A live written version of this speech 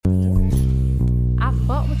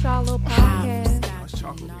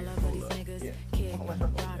And all of these niggas kick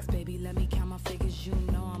rocks, baby. Let me count my figures. You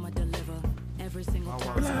know I'ma deliver every single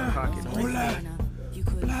time. You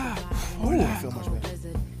couldn't I feel much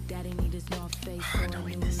better. Daddy need his North Face for a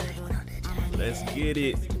new liver. Let's get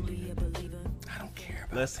it. I don't care.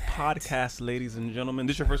 Let's podcast, ladies and gentlemen.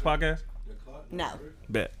 This your first podcast? No.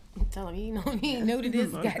 Bet. Tell him you know he ain't new to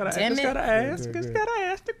this. God damn Just it. gotta ask. Good, Just good. gotta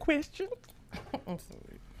ask the question.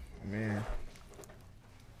 Man.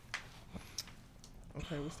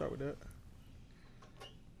 Okay, we'll start with that.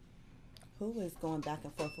 Who is going back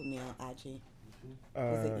and forth with me on IG?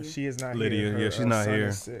 it you? She is not Lydia, here. yeah, she's not son here.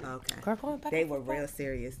 is sick. Okay. Girl, going back They and were forth. real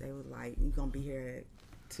serious. They was like, "You gonna be here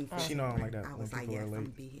at 2:50?" She know I don't like that I when was like, people "Yes, are I'm late. gonna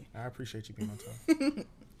be here." I appreciate you being on time.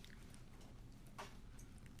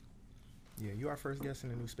 Yeah, you are first guest in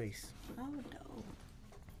a new space. Oh no.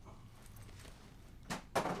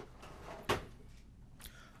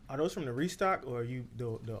 Are those from the restock or are you the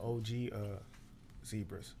OG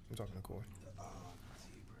zebras? I'm talking to Corey.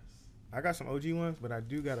 I got some OG ones, but I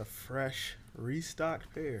do got a fresh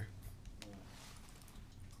restocked pair.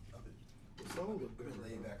 I've been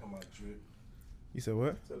laid back on my drip. You said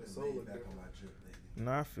what? I've been laid back on my drip lately.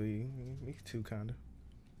 Nah, I feel you. Me too, kinda.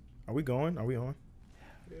 Are we going? Are we on?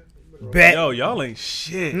 Yo, y'all ain't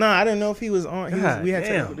shit. Nah, I didn't know if he was on. God We had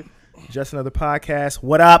damn. technical. Just another podcast.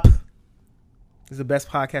 What up? This is the best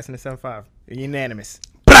podcast in the 7-5. Unanimous.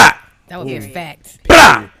 That was a fact.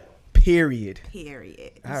 Period.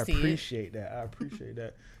 I see it. appreciate that. I appreciate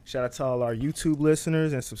that. Shout out to all our YouTube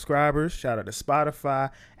listeners and subscribers. Shout out to Spotify,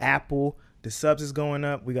 Apple. The subs is going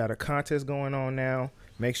up. We got a contest going on now.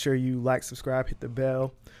 Make sure you like, subscribe, hit the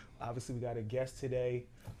bell. Obviously, we got a guest today,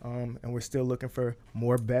 and we're still looking for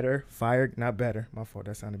more better, fire, not better. My fault.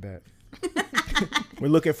 That sounded bad. We're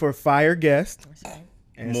looking for fire guests.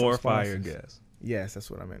 and More some fire sponsors. gas. Yes, that's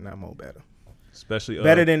what I meant. Not more better. Especially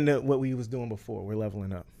Better than what we was doing before. We're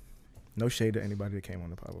leveling up. No shade to anybody that came on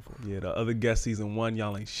the pod before. Yeah, the other guest season 1,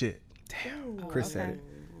 y'all ain't shit. Chris said it.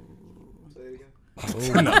 Say it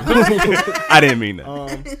again. I didn't mean that.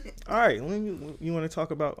 All right, you want to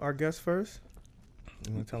talk about our guest first?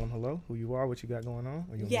 You want to tell them hello, who you are, what you got going on?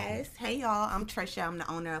 Or you wanna- Yes. Hey, y'all. I'm Trisha. I'm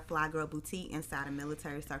the owner of Fly Girl Boutique inside of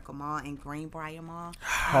Military Circle Mall and Greenbrier Mall.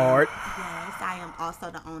 Hard. Yes, I am also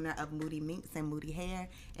the owner of Moody Minks and Moody Hair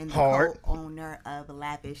and the Hard. co-owner of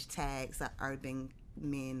Lavish Tags, an urban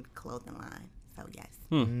men clothing line. So, yes.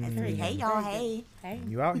 That's me. Hey, y'all. Hey.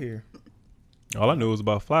 You out here. All I knew was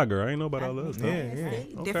about Fly Girl. I ain't know about all the other stuff. Yeah, yeah.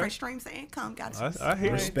 See? Different streams of income. Got you. I hear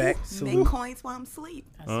it. Respect. Make Salute. coins while I'm asleep.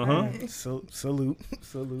 Uh-huh. Salute.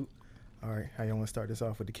 Salute. All right, how y'all want to start this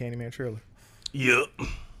off with the Candyman trailer? Yep.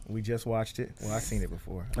 We just watched it. Well, I seen it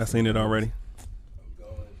before. I seen it already.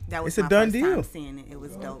 That was It's a my done first time deal. seeing it. It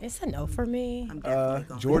was dope. It's a no for me. I'm definitely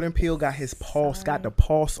going. Jordan Peele got his pulse, got the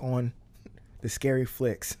pulse on the scary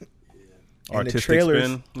flicks. And Artistic the trailers,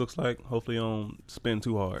 spin, looks like. Hopefully you don't spin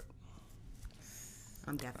too hard.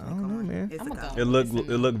 I'm definitely I don't know, going. man. It's a I'ma go. go.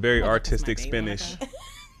 It looked very Well, artistic that's my baby. spinish.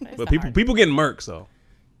 It's But the hard- people getting murked, so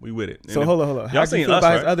we with it. So And hold on. Y'all How do seen you feel Us,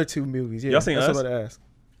 about his right? other two movies? Yeah, Y'all seen that's Us? what I asked.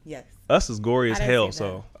 Yes. Us is gory as I didn't hell, see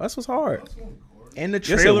so Us was hard. And the Yes,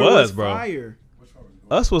 it trailer was, was bro. fire.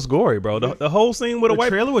 Us was gory, bro. The whole scene with The the white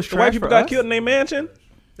trailer was the white trash people for got Us? killed in their mansion.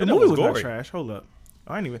 The That movie was not gory. trash. Hold up.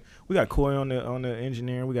 Anyway, we got Coy on the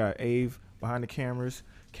engineering. We got Ave behind the cameras.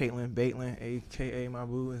 Caitlin Baitland, aka my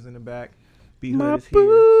boo, is in the back. B Hood is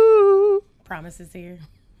here. Promises here.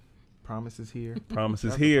 Promise is here. Promise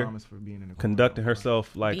is Shout out to here, Promise for being in the corner. conducting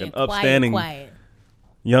herself like Being an upstanding quiet.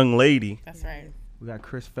 young lady. That's right. We got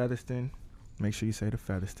Chris Featherston. Make sure you say the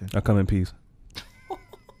Featherston. I come in peace.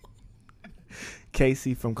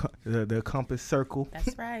 Casey from the Compass Circle.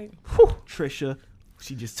 That's right. Trisha,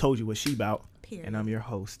 she just told you what she about. Period. And I'm your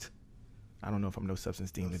host. I don't know if I'm no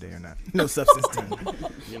substance team today or not. No substance team.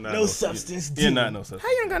 You're not No substance You're team. not no substance. How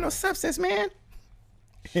you don't got no substance, man?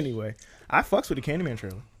 Anyway, I fucks with the Candyman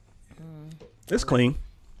trailer. It's clean.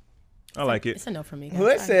 I like it. It's a no for me. guys.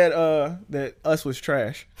 Hood Sorry. said that Us was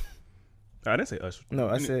trash. I didn't say Us. No,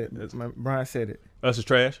 I said Brian said it. Us is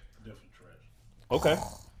trash. Definitely trash. Okay.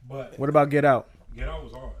 But What about Get Out? Get Out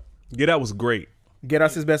was hard. Get Out was great. Get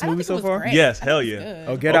Out's his best I don't movie think so it was far. great. Yes, I hell think yeah. it's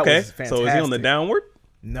Oh, good. Get Out Okay. was fantastic. So is he on the downward?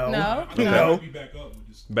 No, No. no. We back up with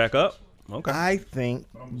this. Back up? Okay. I think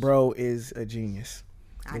bro is a genius.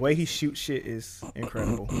 The way he shoots shit is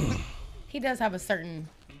incredible. He does have a certain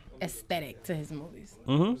aesthetic to his movies.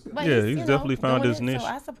 Mm-hmm. But Yeah, he's, he's you definitely know, found doing his it, niche. So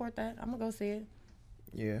I support that. I'm gonna go see it.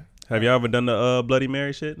 Yeah. Have y'all ever done the Bloody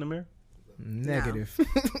Mary shit in the mirror? Negative.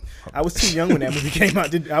 I was too young when that movie came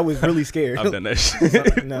out. I was really scared. I've done that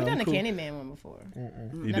shit. No, We've done the cool. Candyman one before.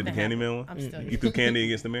 You did the Nothing Candyman one? I'm still You threw candy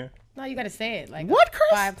against the mirror? No, you gotta say it like What, Chris?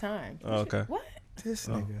 5 times. Oh, okay. What? This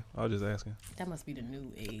Oh, nigga. I was just asking. That must be the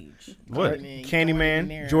new age. What?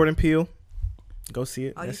 Candyman, Jordan Peele. Go see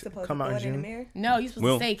it. Are you That's- supposed come to out throw in it in the June. mirror? No, you supposed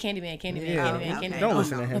Well- to say Candyman, Candyman, Yeah. Candyman, Okay. Candyman. Don't Oh,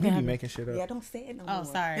 listen no. to him. Okay. He be making shit up. Yeah, don't say it no Oh, more.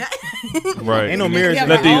 sorry. Right. Ain't no You mirrors. have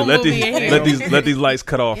in a there. whole movie in here. Let these lights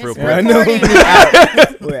cut off real It's quick. I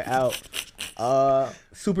know. We're out.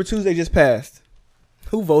 Super Tuesday just passed.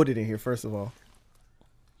 Who voted in here, first of all?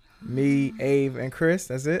 Me, Ave, and Chris.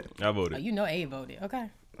 That's it. I Oh, voted. you know A voted. Okay.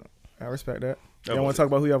 I respect that. I Y'all want voted. to talk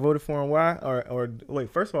about who y'all voted for and why? Or wait,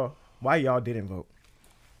 first of all, why y'all didn't vote?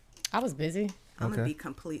 I was busy. I'm Okay. gonna be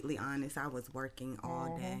completely honest. I was working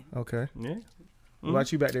all day. Okay. Yeah. What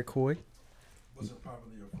about you back there, Coy? Wasn't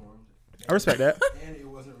properly informed, I respect that. and it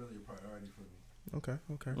wasn't really a priority for me.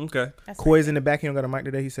 Okay. Okay. That's Coy's in the back. He don't got a mic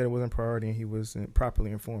today. He said it wasn't priority and he wasn't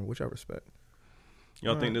properly informed, which I respect.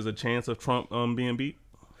 Y'all think there's a chance of Trump being beat?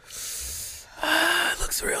 It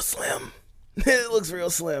looks real slim. It looks real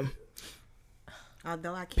slim.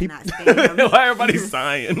 Although I cannot stand him. Why everybody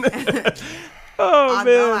sighing? Oh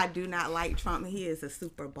Although man. I do not like Trump, he is a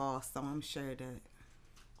super boss, so I'm sure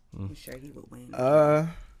he would win.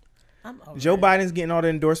 I'm over Joe it. Biden's getting all the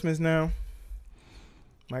endorsements now.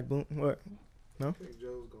 Mike Bloom, what? I think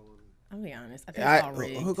Joe's going. I'll be honest. I think it's all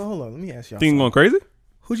rigged. Hold on. Let me ask y'all. Thing something. going crazy?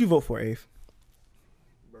 Who'd you vote for, Ave?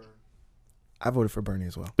 Burn. I voted for Bernie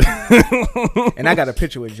as well. And I got a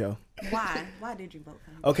picture with Joe. Why? Why did you vote for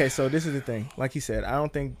him? Okay, so this is the thing. Like he said, I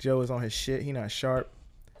don't think Joe is on his shit. He not sharp.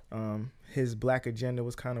 His black agenda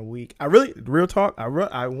was kind of weak. Real talk,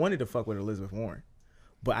 I wanted to fuck with Elizabeth Warren,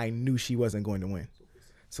 but I knew she wasn't going to win.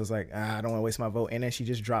 So it's like, I don't want to waste my vote. And then she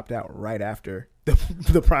just dropped out right after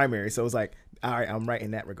the primary. So it was like, all right, I'm right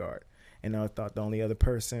in that regard. And I thought the only other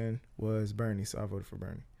person was Bernie, so I voted for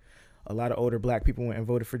Bernie. A lot of older black people went and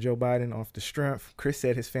voted for Joe Biden off the strength. Chris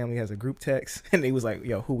said his family has a group text, and he was like,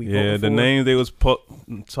 yo, who we voting Yeah, for? the names they was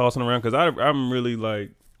tossing around because I'm really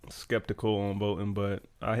like skeptical on voting, but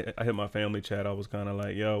I hit my family chat. I was kind of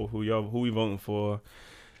like, yo, who we voting for?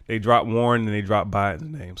 They dropped Warren and they dropped Biden's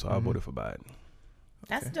name, so I voted for Biden.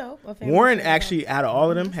 That's dope. A family Warren vote. actually, out of all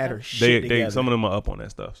of them, had her shit together. Some of them are up on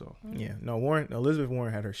that stuff. So Yeah, no, Elizabeth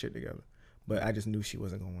Warren had her shit together, but I just knew she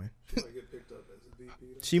wasn't gonna win. She might get picked up as a VP.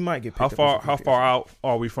 Though. She might get how picked up far as a how far out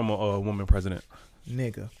are we from a woman president?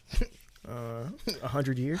 nigga.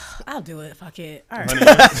 100 years. I'll do it. Fuck it. All right.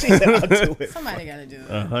 I'll do it. Somebody got to do it.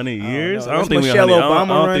 100 years? know. I don't Let's think we're Michelle 100.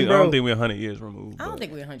 Obama run, I bro. don't think we're 100 years removed. I don't but-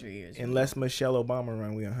 think we're 100 years. Unless Michelle Obama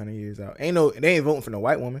run, we 100 years out. They ain't voting for no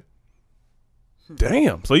white woman.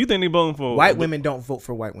 Damn. So you think they voting for White women don't vote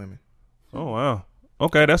for white women. Oh wow.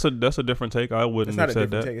 Okay, that's a different take. I It's wouldn't not have a said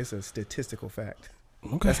different that. take. It's a statistical fact.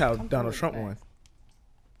 Okay. That's how cool Donald with Trump that. won.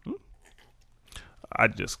 I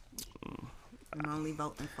just I'm only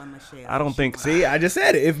voting for Michelle. I don't She think won. See, I just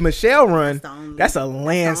said it. If Michelle run, the only- that's a that's the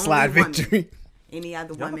landslide only woman. victory. Any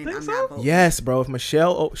other Y'all woman, think I'm so? not voting. Yes, bro. If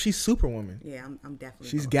Michelle, she's Superwoman. Yeah, I'm definitely.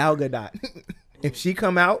 She's voting. Gal Gadot. If she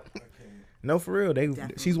come out, no, for real,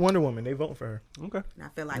 Definitely. she's Wonder Woman. They voting for her. okay. And I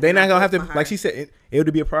feel like They're when not I gonna have vote to, for like her- she said, it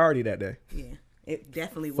would be a priority that day. Yeah, it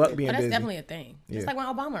definitely Fuck would. being But that's busy. definitely a thing. Just Yeah. like when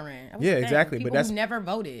Obama ran. That was Yeah, a thing. exactly, but People that's- who never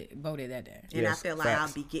voted that day. And Yes, I feel like facts.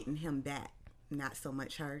 I'll be getting him back. Not so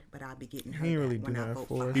much her, but I'll be getting her He ain't back really when do I nothing vote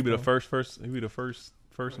for for us. her. He be the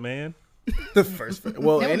first man. The first,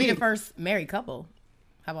 well, That would be any, the first married couple.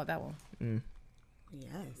 How about that one?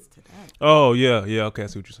 Yes, to that. Oh yeah. Okay, I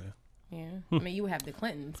see what you're saying. Yeah. I mean, you would have the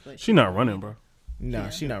Clintons, but She not running, bro. nah,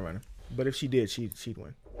 she not running. But if she did, she'd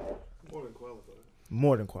win. More than qualified.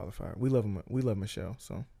 More than qualified. We love Michelle.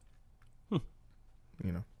 So, you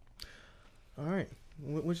know. All right,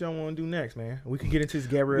 what y'all want to do next, man? We could get into this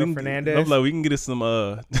Gabriel Fernandez. I'm like, we can get us some.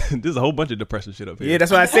 There's a whole bunch of depression shit up here. Yeah,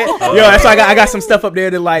 that's what I said. Yo, that's why I got some stuff up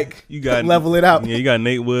there to like you got level it out. Yeah, you got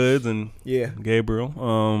Nate Woods and Yeah, Gabriel.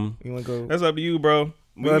 you want to go? That's up to you, bro.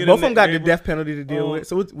 We Well, can get both of in them got the Gabriel. death penalty to deal with,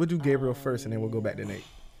 so we'll do Gabriel first, and then we'll go back to Nate.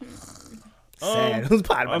 Sad. Who's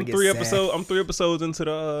probably about I'm to get three sad. episodes. I'm 3 episodes into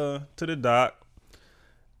the doc.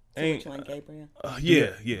 So which one, Gabriel?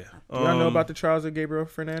 Yeah. Do y'all know about the trials of Gabriel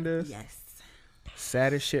Fernandez? Yes.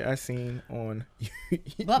 Saddest shit I seen on.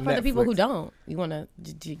 But for the people who Netflix. don't, you want to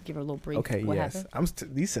give a little brief? Okay, what yes. happened?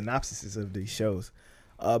 These synopsises of these shows.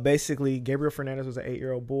 Basically, Gabriel Fernandez was an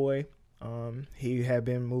 8-year-old boy. He had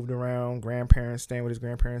been moved around. Grandparents staying with his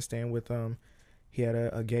grandparents, staying with He had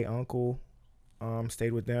a gay uncle.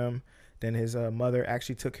 Stayed with them. Then his mother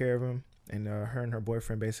actually took care of him, and her and her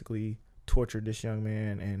boyfriend basically tortured this young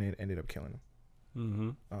man, and it ended up killing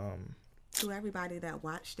him. Mm-hmm. To everybody that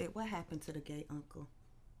watched it, what happened to the gay uncle?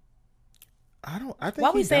 I think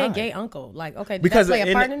Why we he saying died. gay uncle? Like, okay, did Because that play a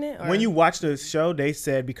in part the- in it? Or? when you watch the show, they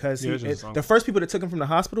said because Yeah, it's just his the uncle. first people that took him from the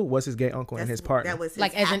hospital was his gay uncle and his partner. That was his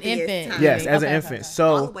Like, as an happiest infant. time. Yes, as Okay, an okay, infant. okay. All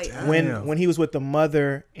So the way up. when he was with the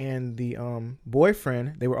mother and the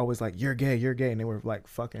boyfriend, they were always like, "You're gay, you're gay," and they were like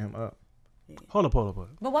fucking him up. Hold up.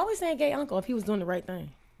 But why we saying gay uncle if he was doing the right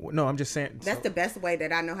thing? Well, no, I'm just saying. That's the best way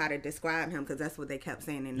that I know how to describe him because that's what they kept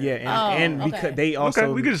saying in the Yeah, and Oh, because okay. they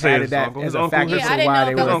also we could just say added his that uncle. as His a uncle- factor his Yeah, to I didn't why know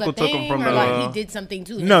they if that were. was Uncle a took him thing from or the- like he did something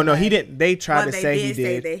to him. No, he like- didn't. They tried Well, to they say did he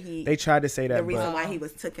say did. that he- They tried to say that, The reason but why he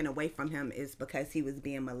was taken away from him is because he was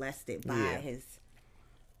being molested by Yeah. his.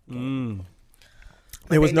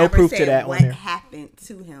 there was They no never proof to said that on what there. happened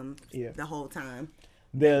to him Yeah. the whole time.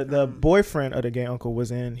 The boyfriend of the gay uncle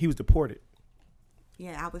was in. He was deported.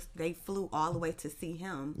 Yeah, They flew all the way to see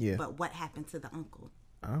him. Yeah. But what happened to the uncle?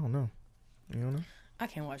 I don't know. You don't know? I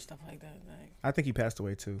can't watch stuff like that. Like, I think he passed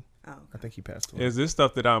away too. Oh, I think he passed away. Is this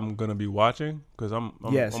stuff that I'm gonna be watching? Because I'm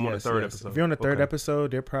on the third episode. If you're on the third Okay. episode,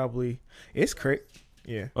 they're probably it's crazy.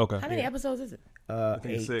 Yeah. Okay. how many episodes is it? I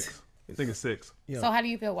think it's 8. 6. I think it's 6. Yeah. So how do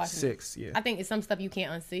you feel watching 6. Yeah. it? I think it's some stuff you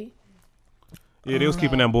can't unsee. Yeah, they was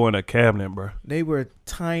keeping that boy in a cabinet, bro. They were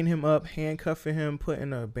tying him up, handcuffing him,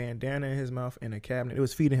 putting a bandana in his mouth in a cabinet. It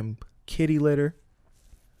was feeding him kitty litter.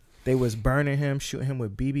 They was burning him, shooting him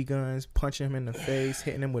with BB guns, punching him in the face,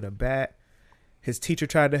 hitting him with a bat. His teacher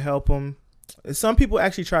tried to help him. Some people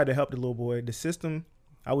actually tried to help the little boy. The system,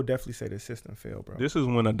 I would definitely say the system failed, bro. This is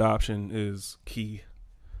when adoption is key.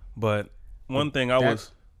 But one thing I that-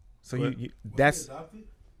 was So What? you that's Adopted?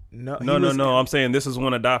 no no. I'm saying this is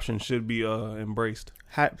when adoption should be embraced.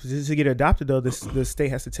 To get adopted though, the state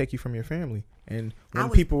has to take you from your family. And when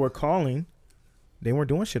was- people were calling, they weren't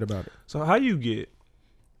doing shit about it. So how you get?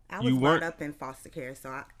 I was You brought weren't- up in foster care, so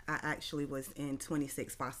I actually was in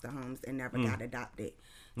 26 foster homes and never got adopted.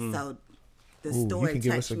 So the Ooh, you story can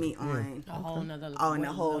give us touched a- me yeah. on A whole nother. on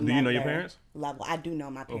a whole. Do you know your nother parents? Level. I do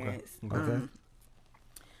know my parents. Okay.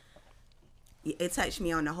 It touched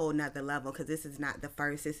me on a whole nother level because this is not the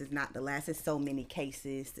first. This is not the last. It's so many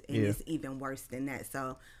cases, and Yeah. it's even worse than that.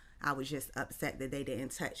 So I was just upset that they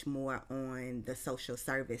didn't touch more on the social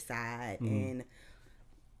service side, and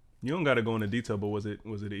You don't got to go into detail, but was it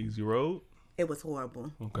an easy road? it was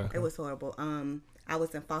horrible. Okay. It was horrible. I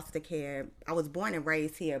was in foster care. I was born and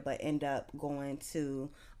raised here, but ended up going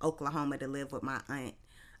to Oklahoma to live with my aunt.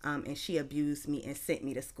 And she abused me and sent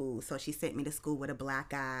me to school. So she sent me to school with a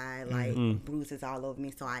black eye, like bruises all over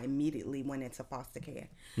me. So I immediately went into foster care.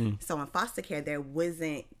 So in foster care, it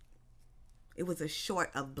was a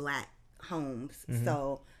short of black homes.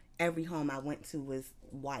 So every home I went to was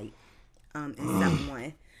white, except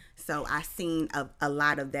one. So I seen a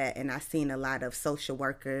lot of that, and I seen a lot of social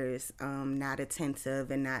workers not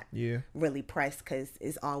attentive and not Yeah. really pressed because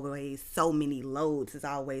it's always so many loads. It's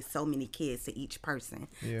always so many kids to each person.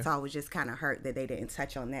 Yeah. So I was just kind of hurt that they didn't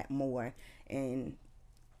touch on that more, and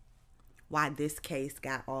why this case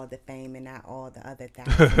got all the fame and not all the other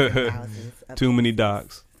thousands and thousands of Too many cases.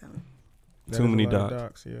 docs. So, That Too is a many lot of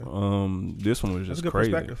docs. Yeah. This one was That's just a good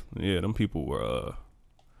crazy. perspective. Yeah, them people were.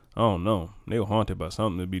 I don't know. They were haunted by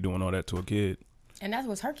something to be doing all that to a kid. And that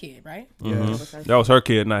was her kid, right? Yes. That was her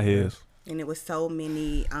kid, not his. and it was so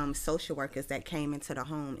many social workers that came into the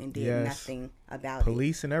home and did Yes. nothing about it.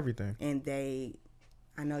 Police and everything. And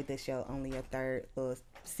I know this show only a third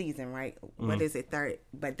season, right? What is it, third?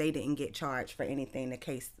 But they didn't get charged for anything. The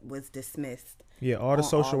case was dismissed. Yeah, all the on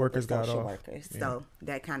social of workers got social off. workers. Yeah. So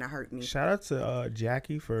that kind of hurt me. Shout out to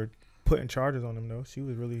Jackie for putting charges on them though. She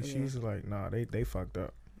was really she was like, nah, they fucked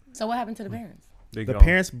up. So what happened to the parents? They The gone.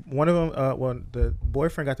 parents, one of them, the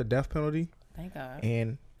boyfriend got the death penalty, Thank God.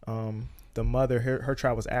 and the mother, her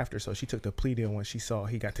trial was after, so she took the plea deal when she saw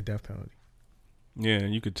he got the death penalty. Yeah,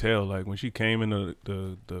 and you could tell, like, when she came into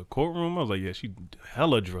the courtroom, I was like, yeah, she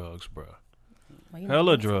hella drugs, bro. Well,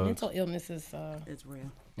 Hella mental- drugs. Mental illness is It's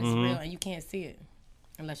real. it's real, and you can't see it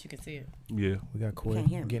unless you can see it. Yeah. We got Corey Can't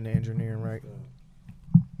hear him. getting the engineering right.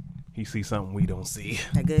 He sees something we don't see.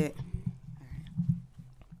 That good?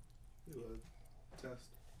 Test.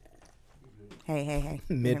 Hey.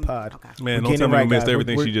 Mid pod. Okay. Man, We're don't getting tell it me right, you missed guys.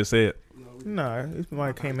 everything We're- she just said. Nah, it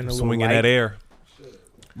might came in a little Swinging light. that air.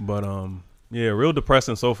 But, yeah, real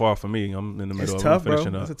depressing so far for me. I'm in the middle It's of tough, bro.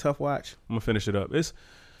 finishing up. It's a tough watch. I'm gonna finish it up.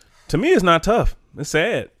 To me, it's not tough. It's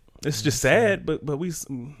sad. It's just sad, but It was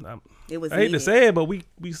I hate to needed. say it, but we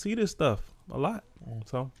see this stuff a lot.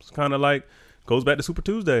 So it's kind of like goes back to Super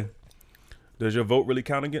Tuesday. Does your vote really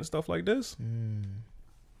count against stuff like this?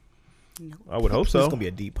 I would hope It's so. gonna be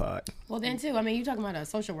a deep pod. Well, then too, I mean, you talking about a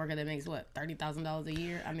social worker that makes what, $30,000 a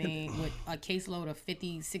year? I mean, with a caseload of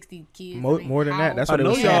 50, 60 kids. More- I mean, more than that. That's what they yeah,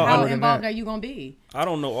 was saying. how More than involved that. are you gonna be? I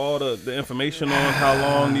don't know all the information on how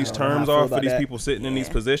long these terms I feel are for about these that. people sitting in these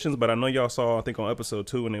positions, but I know y'all saw, I think on episode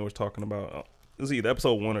 2 when they was talking about, it was either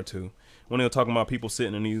episode 1 or 2, when they were talking about people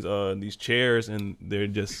sitting in these chairs and they're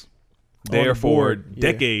just On there the for board.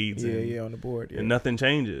 decades. Yeah, and, yeah, on the board. Yeah. and nothing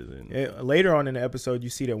changes. And Later on in the episode, you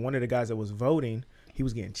see that one of the guys that was voting, he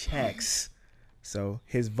was getting checks. So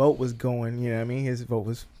his vote was going, you know what I mean? His vote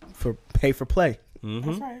was for pay for play. mhm.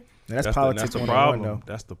 That's right. And that's politics that's the 101, problem. though.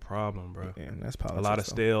 That's the problem, bro. Yeah, and that's politics. A lot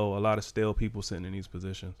though. of stale people sitting in these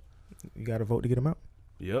positions. You got to vote to get them out.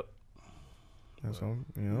 Yep. That's all.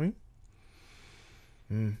 You know what I mean?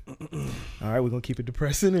 All right, we're gonna keep it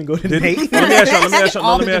depressing and go to Did- Nate. let me ask y'all. Let me ask y'all,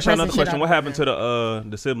 All let the me ask y'all depressing another shit question. out What of happened it. to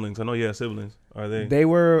the siblings? I know you had siblings. Are they? They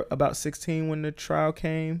were about 16 when the trial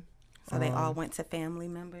came. So they all went to family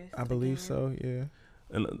members. I believe again? so. Yeah.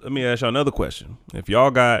 And let me ask y'all another question. If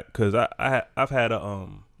y'all got, because I've had a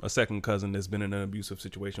second cousin that's been in an abusive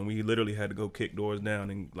situation. We literally had to go kick doors down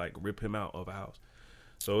and like rip him out of a house.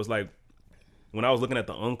 So it's like when I was looking at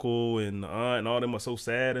the uncle and the aunt and all them are so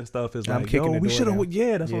sad and stuff. It's I'm like, kicking yo, the we door should have. down.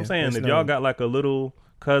 Yeah, that's what I'm Yeah, saying. there's If no- y'all got like a little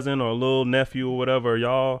cousin or a little nephew or whatever,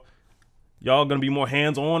 y'all gonna be more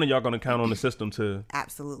hands on, and y'all gonna count on the system to.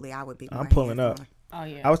 Absolutely, I would be. I'm more pulling up. hands-on. Oh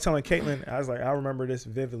yeah. I was telling Caitlin, I was like, I remember this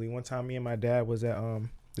vividly. One time, me and my dad was at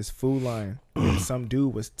this food line, and some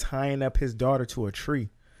dude was tying up his daughter to a tree.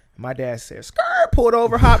 My dad said, "Skirt," pulled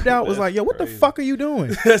over, hopped out, was like, "Yo, what the crazy. fuck are you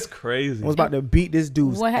doing?" That's crazy. I was about to beat this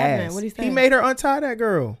dude's What happened? ass. What'd he say? He made her untie that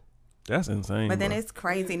girl. That's insane. But then bro. it's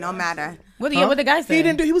crazy. No matter. What Huh? what the guy say? He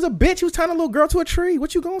didn't do. He was a bitch. He was tying a little girl to a tree.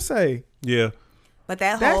 What you gonna say? Yeah. But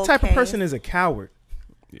that That whole type case, of person is a coward.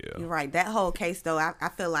 Yeah. You're right. That whole case, though, I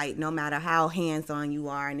feel like no matter how hands-on you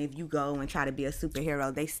are, and if you go and try to be a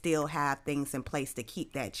superhero, they still have things in place to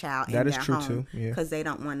keep that child in That is their true, home, too, yeah. because they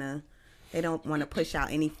don't want to push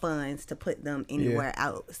out any funds to put them anywhere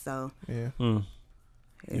out. So Yeah.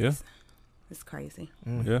 it's, it's crazy.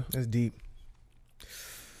 Yeah. That's deep.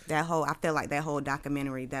 I feel like that whole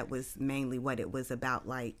documentary, that was mainly what it was about.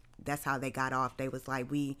 Like, that's how they got off. They was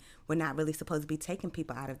like, we're not really supposed to be taking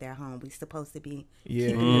people out of their home. We're supposed to be Yeah.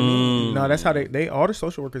 keeping them in. No, that's how they all the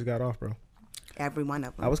social workers got off, bro. Every one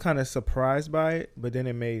of them. I was kind of surprised by it, but then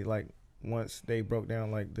it made like once they broke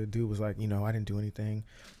down, like the dude was like, I didn't do anything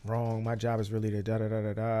wrong. My job is really to da da da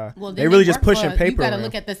da da. Well, they really just work pushing for- paper. You gotta around.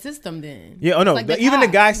 look at the system then. Yeah, oh no. It's like the Even the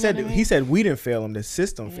cops, guy you know said what I mean? he said we didn't fail him. The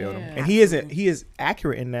system failed him, Yeah. and he is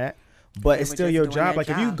accurate in that. But They it's were still just your doing job. their Like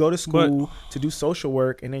if you job. go to school to do social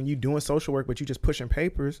work, and then you doing social work, but you just pushing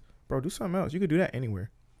papers, bro. Do something else. You could do that anywhere.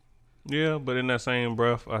 Yeah, but in that same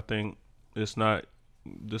breath, I think it's not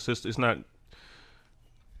the system.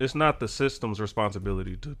 It's not the system's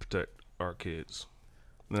responsibility to protect our kids,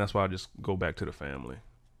 and that's why I just go back to the family.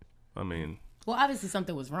 I mean, Well, obviously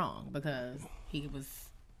something was wrong because he was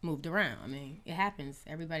moved around. I mean, it happens.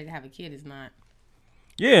 Everybody that have a kid is not.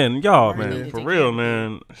 yeah, and y'all, Really man, need to for take real, care of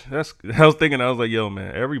man. I was thinking, I was like, yo,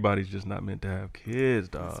 man, everybody's just not meant to have kids,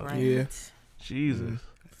 dog. That's right. Yeah, Jesus,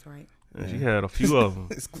 That's right. and she had a few of them.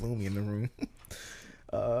 it's gloomy in the room.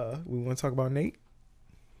 We want to talk about Nate.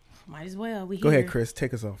 Might as well. We Go here. ahead, Chris.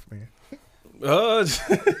 Take us off, man. A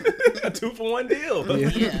 2-for-1 deal.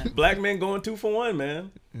 Yeah. Black men going 2-for-1,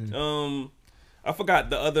 man. I forgot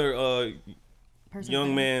the other Person young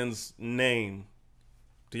thing. man's name.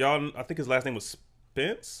 Do y'all? I think his last name was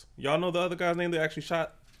Spence. Y'all know the other guy's name that actually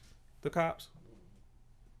shot the cops?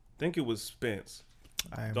 I think it was Spence.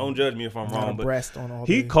 Don't judge me if I'm not wrong, but abreast on all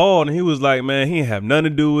he the- called and he was like, man, he didn't have nothing to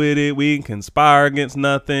do with it. We didn't conspire against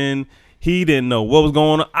nothing. He didn't know what was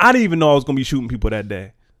going on. I didn't even know I was going to be shooting people that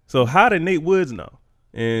day. So how did Nate Woods know?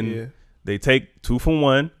 And Yeah. they take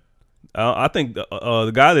 2-for-1. I think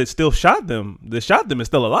the guy that shot them is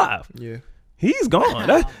still alive. Yeah. He's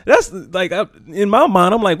gone. That's like, in my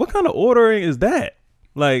mind, I'm like, what kind of ordering is that?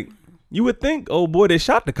 Like, you would think, oh boy, they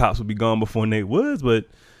shot the cops would be gone before Nate Woods, but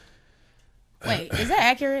Wait, is that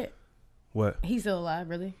accurate? what? He's still alive,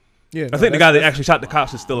 really? Yeah. I think the guy that actually shot the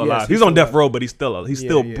cops is still Yes, alive. he's He's on still death row, but he's still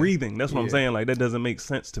Yeah. breathing. That's what I'm Yeah. saying. Like, that doesn't make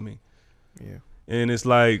sense to me. Yeah. And it's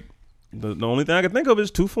like the only thing I can think of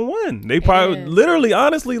is 2-for-1. They probably is. literally,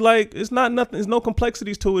 honestly, like it's not nothing. There's no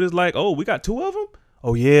complexities to it. It's like, oh, we got 2 of them.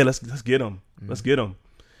 Oh yeah, let's get them. Let's get them.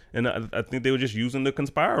 And I think they were just using the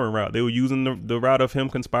conspiring route. They were using the route of him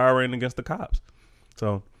conspiring against the cops.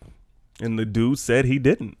 So, and the dude said he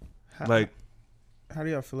didn't. Like, How do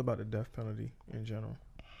y'all feel about the death penalty in general?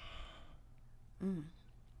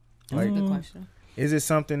 That's a good question. Is it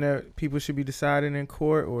something that people should be deciding in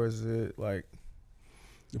court, or is it like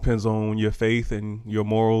Depends on your faith and your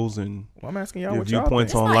morals and Well, I'm asking y'all your what y'all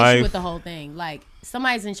viewpoints think. It's on my issue life. with the whole thing. Like,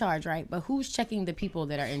 somebody's in charge, right? But who's checking the people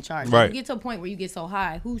that are in charge? Right. Like, you get to a point where you get so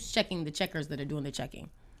high, who's checking the checkers that are doing the checking?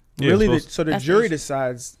 Yeah, Really, supposed- so the That's the jury issue.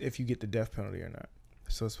 decides if you get the death penalty or not.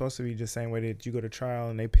 So it's supposed to be the same way that you go to trial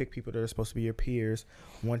and they pick people that are supposed to be your peers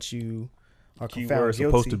once you are key found word guilty.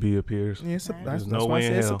 supposed to be your peers. Yeah, so Right. that's, There's no that's why I way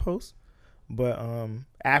in say it's hell. supposed. But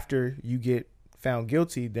after you get found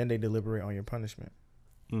guilty, then they deliberate on your punishment.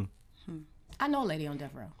 I know a lady on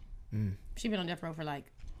death row. Mm. She been on death row for like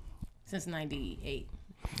since '98.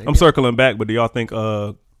 I'm circling back, but do y'all think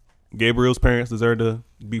Gabriel's parents deserve to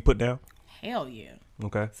be put down? Hell yeah.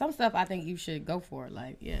 Okay. Some stuff I think you should go for.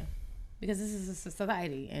 Like, yeah. Because this is a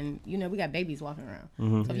society, and you know we got babies walking around.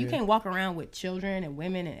 Mm-hmm. So if you can't walk around with children and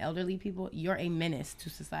women and elderly people, you're a menace to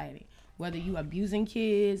society. Whether you abusing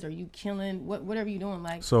kids or you killing, whatever you doing,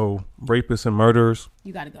 like So rapists and murderers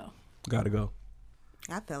you gotta go. gotta go.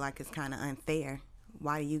 I feel like it's kind of unfair.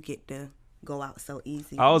 Why do you get to go out so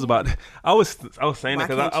easy? I was saying Why that because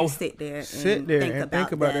can't I you was sit there and Sit there and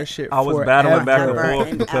think about that shit. I was battling back and forever. forth.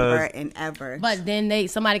 and because- ever and ever. But then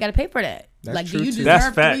somebody got to pay for that. That's Like, true, do you too. That's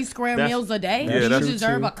deserve fact. 3 square That's- meals a day? Yeah, Do that's you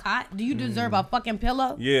deserve true, a cot? Do you deserve a fucking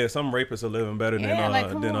pillow? Yeah, some rapists are living better Yeah, like,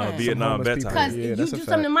 come than on. Vietnam homeless vets. people. out Because here. Yeah, if you that's do a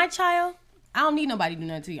something fact. to my child, I don't need nobody to do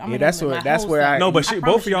nothing to you. I'm Yeah, gonna that's handle what- my that's whole where self. I- No, but I both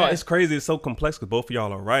promise of y'all, you it's that. crazy. It's so complex because both of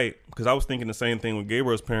y'all are right. Because I was thinking the same thing with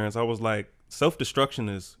Gabriel's parents. I was like, self-destruction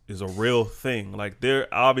is a real thing. Like,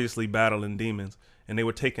 they're obviously battling demons, and they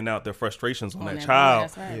were taking out their frustrations on On that that boy, child.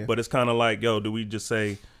 that's right. Yeah. But it's kind of like, yo, do we just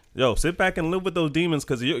say, yo, sit back and live with those demons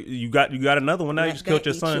because you got another one now. You Let just killed that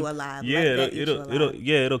your eat son. you alive. Yeah, Let that eat you alive.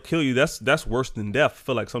 it'll kill you. That's worse than death. I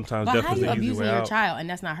feel like sometimes But death how is you the easy abusing way your out. child and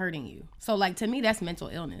that's not hurting you? So, like, to me, that's mental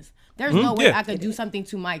illness. There's no way yeah. I could do something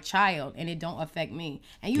to my child and it don't affect me.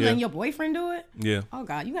 And you Yeah. letting your boyfriend do it? Yeah. Oh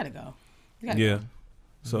God, you gotta go. You gotta Yeah. go.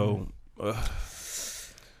 So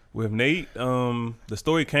with Nate, the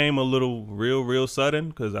story came a little real sudden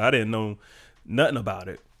because I didn't know nothing about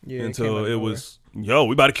it Yeah, it came until out of it nowhere. was, yo,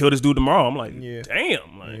 we about to kill this dude tomorrow. I'm like, Yeah.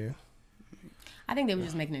 damn. Like, Yeah. I think they were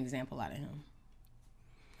just making an example out of him.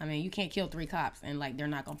 I mean, you can't kill 3 cops and like they're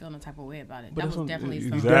not gonna feel no type of way about it. But That it's was some- definitely some.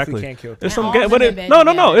 Definitely exactly. can't kill It's And some all gang, of but them it, been no.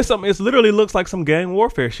 together. It's literally looks like some gang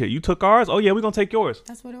warfare shit. You took ours. Oh yeah, we gonna take yours.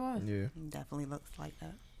 That's what it was. Yeah. Definitely looks like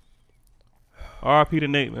that. R.I.P. to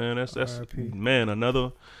Nate, man. That's R.I.P. man.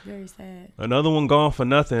 Another Very sad. one gone for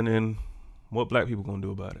nothing. And what black people gonna do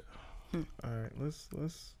about it? All right, let's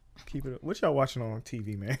keep it. What y'all watching on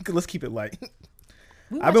TV, man? Let's keep it light.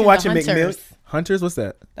 We I've been watching The McMillions. Hunters. Hunters, what's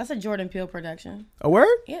that? That's a Jordan Peele production. A word?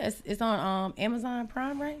 Yeah, it's on Amazon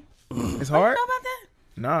Prime, right? It's Oh, you hard. know about that?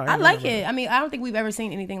 Nah, I ain't like know it. I mean, I don't think we've ever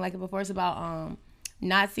seen anything like it before. It's about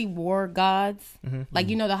Nazi war gods. Mm-hmm. Like,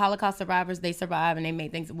 you know, the Holocaust survivors, they survive and they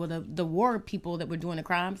make things. Well, the war people that were doing the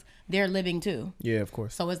crimes, they're living too. Yeah, of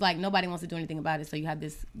course. So it's like nobody wants to do anything about it. So you have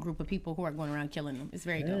this group of people who are going around killing them. It's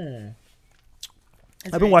very dope.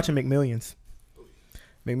 It's I've been watching McMillions.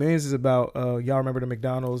 McMillions is about y'all remember the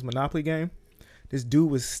McDonald's Monopoly game? This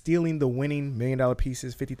dude was stealing the winning $1 million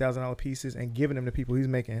pieces, $50,000 pieces, and giving them to people. He's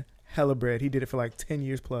making hella bread. He did it for like 10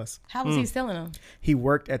 years plus. How was he stealing them? He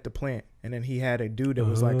worked at the plant, and then he had a dude that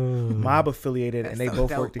was like mob affiliated, and they so both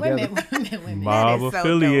dope. worked Wait a together. minute, wait a minute. Mob is so dope.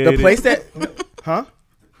 affiliated. The place that, huh?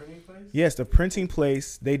 Yes, the printing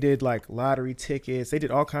place. They did like lottery tickets. They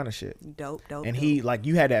did all kind of shit. Dope. And he like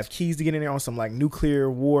you had to have keys to get in there on some like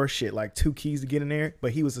nuclear war shit, like 2 keys to get in there.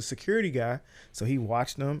 But he was a security guy, so he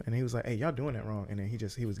watched them and he was like, "Hey, y'all doing that wrong." And then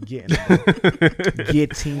he was getting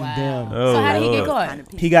getting Wow. them. Oh, So how did he get Lord. caught? Kind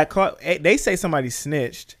of He got caught. They say somebody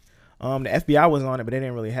snitched. The FBI was on it, but they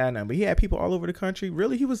didn't really have none. But he had people all over the country.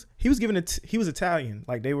 Really, he was giving it. He was Italian.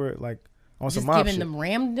 Like they were like on Just some mob giving shit. them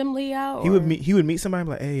randomly out? He or- would meet somebody and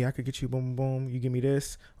be like, "Hey, I could get you boom boom. You give me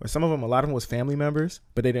this." Or some of them, a lot of them was family members,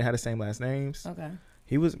 but they didn't have the same last names. Okay.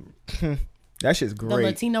 He was that shit's The great.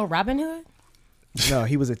 Latino Robin Hood? No,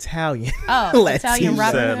 he was Italian. Oh, Latino. Italian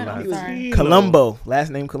Robin Sad Hood? I'm life. sorry. Colombo, last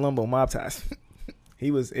name Colombo, mob ties.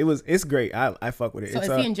 It's great. I fuck with it. So It's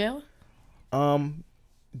is he in jail?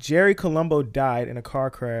 Jerry Colombo died in a car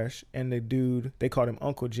crash, and the dude, they called him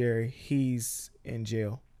Uncle Jerry. He's in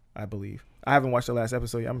jail, I believe. I haven't watched the last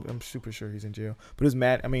episode. I'm super sure he's in jail. But it was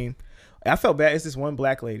mad. I mean, I felt bad. It's this one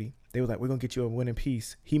black lady. They was like, "We're gonna get you a winning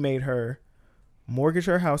piece." He made her mortgage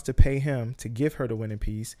her house to pay him to give her the winning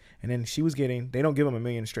piece, and then she was getting. They don't give him $1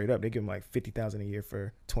 million straight up. They give him like $50,000 a year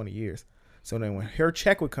for 20 years. So then when her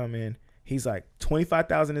check would come in, he's like,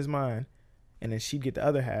 $25,000 is mine, and then she'd get the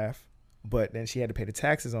other half. But then she had to pay the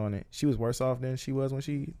taxes on it. She was worse off than she was when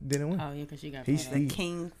she didn't win. Oh, yeah, because she got He's- caught up. The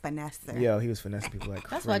king finesser. Yo, he was finessing people like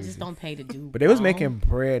That's crazy. why I just don't pay to do But they was wrong. making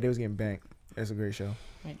bread. They was getting banked. That's a great show.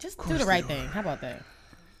 Just do the right thing. How about that?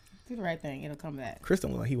 Do the right thing. It'll come back. Chris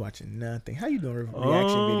don't look like he watching nothing. How you doing reaction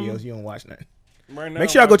videos? You don't watch nothing. Right now, Make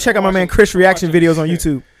sure y'all go check out my man Chris reaction videos on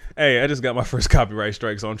YouTube. Hey, I just got my first copyright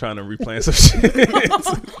strike, so I'm trying to replan some shit.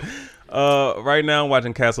 Right now, I'm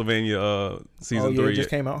watching Castlevania season 3. It just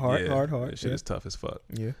came out hard. That shit is tough as fuck.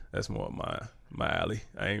 Yeah, that's more of my alley.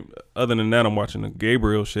 I ain't. Other than that, I'm watching the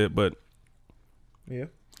Gabriel shit, but yeah.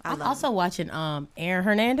 I'm also watching Aaron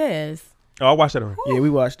Hernandez. Oh, I watched that already. Yeah, we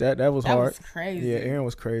watched that. That was hard. That was crazy. Yeah, Aaron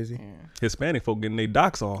was crazy. Yeah. Hispanic folk getting their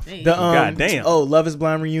docs off. God damn. Oh, Love Is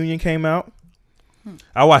Blind reunion came out.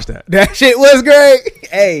 I watched that. That shit was great.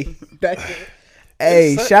 Hey, that shit.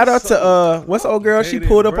 Hey, shout out to what's the old girl? She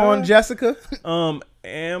pulled up on Jessica.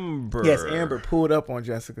 Amber. Yes, Amber pulled up on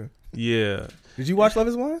Jessica. Yeah. Did you watch Love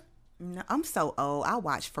Is Blind? No, I'm so old. I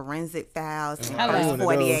watch Forensic Files. Hello.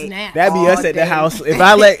 48. That'd be us at the house. If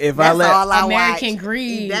I let American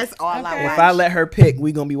Greed. That's all I watch. If I let her pick,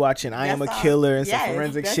 we gonna be watching I Am a Killer and some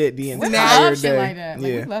forensic shit the entire love day. shit like that.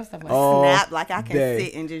 Like, yeah, we love stuff like Snap, like I can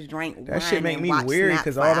sit and just drink wine. That shit make and me watch weird Snap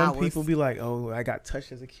because for all them hours. people be like, "Oh, I got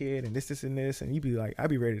touched as a kid and this, and this," and you be like, "I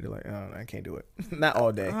be ready to like, oh, I can't do it, not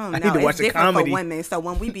all day. I need to watch a comedy." For women, so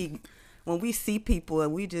when we see people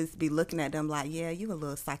and we just be looking at them like, yeah, you a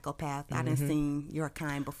little psychopath. I done seen your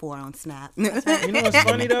kind before on Snap. You know what's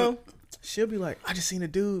funny though? She'll be like, I just seen a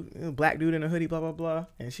dude, black dude in a hoodie, blah blah blah,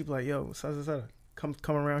 and she be like, yo,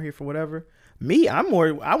 come around here for whatever. Me, I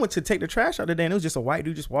went to take the trash out today and it was just a white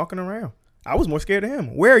dude just walking around. I was more scared of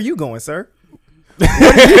him. Where are you going, sir? He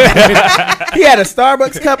had a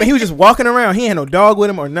Starbucks cup and he was just walking around. He had no dog with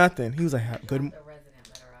him or nothing. He was like, good.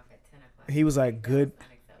 He was like, good.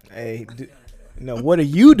 Hey, no, what are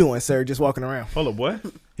you doing, sir? Just walking around. Hold up, what?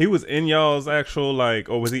 He was in y'all's actual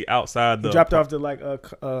or was he outside the? He dropped off to like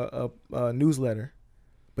a newsletter,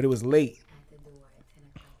 but it was late.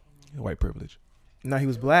 White privilege. No, he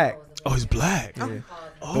was black. Oh, he's black. Yeah.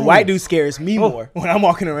 Oh. The white dude scares me more when I'm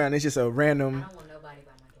walking around. It's just a random. I don't want nobody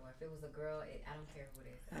by my door. If it was a girl, I don't care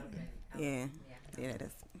who it is. Yeah,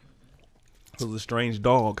 that's. It was a strange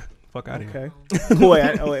dog. Fuck out of here. Okay.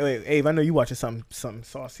 Boy, wait, Abe, I know you watching something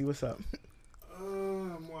saucy. What's up?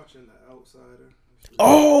 I'm watching The Outsider.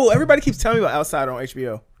 Oh, everybody keeps telling me about Outsider on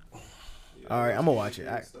HBO. All right, I'm gonna watch it.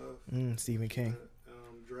 Stephen King.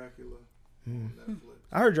 Dracula on Netflix.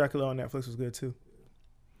 I heard Dracula on Netflix was good too.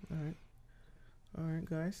 All right,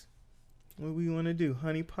 guys. What we want to do,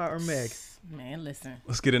 Honey Pot or Meg? Man, listen.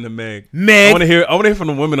 Let's get into Meg. Meg. I want to hear from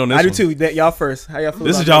the women on this. I do one. too. That y'all first. How y'all feel?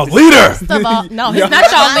 This is about y'all's leader. No, he's not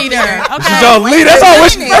y'all leader. Okay. This is y'all's leader. That's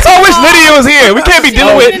all. Wish Lydia was here. We can't be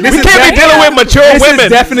dealing with. We can't be dealing with mature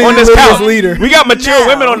women on this couch. Leader. We got mature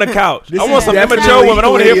women on the couch. I want some immature women. I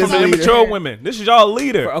want to hear from the leader. immature women. This is y'all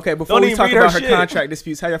leader. Okay, before we talk about her contract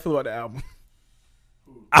disputes, how y'all feel about the album?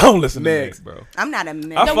 I don't listen to Meg. Meg, bro. I'm not a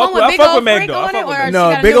Meg. I fuck with Meg though. I fuck with Meg.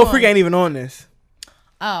 No, Big Ol' Freak ain't even on this.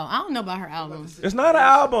 Oh, I don't know about her album. It's not an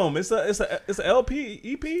album. It's a LP,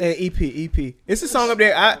 EP. EP. It's a song up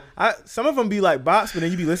there. I some of them be like bops, but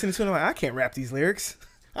then you be listening to them like I can't rap these lyrics.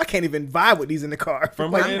 I can't even vibe with these in the car.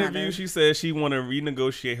 From her interview, she said she want to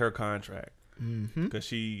renegotiate her contract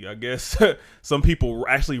because I guess some people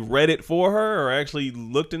actually read it for her or actually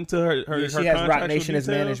looked into her. She has Rock Nation as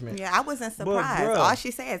management. Yeah, I wasn't surprised. All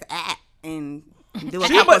she says and do a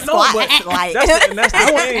She- couple but no, squats. Like That's the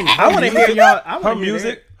thing. I want to hear y'all.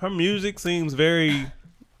 Her music seems very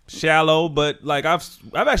shallow, but like I've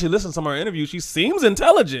actually listened to some of her interviews. She seems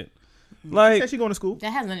intelligent. Like she going to school.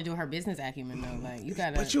 That has nothing to do with her business acumen though. Like you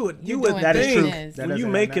gotta. But you would that is true. business. That when you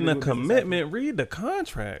doesn't making have a nothing to do with commitment, read the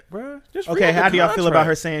contract, bro. Just read Okay, the how do y'all feel about contract.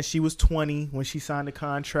 her saying she was 20 when she signed the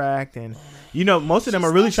contract, and most of them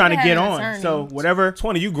are She really said trying she to get had an on. attorney. So whatever.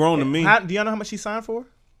 20, you grown to me. Do y'all know how much she signed for?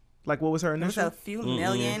 Like what was her it was initial? a few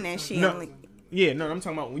million, and she No. only. Yeah, no, I'm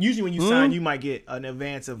talking about usually when you sign, you might get an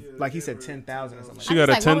advance of like he said 10,000 or something. She got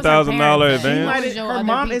a Like, what was her $10,000 parents' advance. name? Might What was have- your her other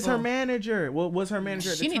mom is people? her manager. What was her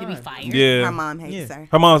manager at the She time? need to be fired. Yeah, Her mom hates her.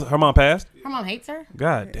 her mom passed. Her mom hates her.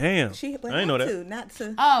 God damn, She, but I didn't know that. Not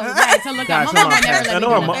to. Oh, right. To look Guys, at my mom her would never mom let I me know do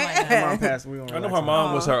her nothing mom- like Her that. mom passed. We I know her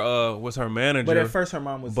mom was her manager. But at first her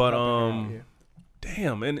mom was. But, helping her out, yeah.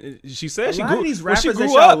 damn, and she said A she lot of grew. these When she rappers that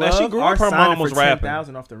grew y'all up, love her are mom signing was for rapping.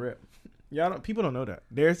 10,000 off the rip. Thpeople don't know that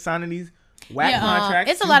they're signing these whack Yeah,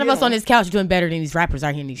 contracts. it's a lot of us on this couch doing better than these rappers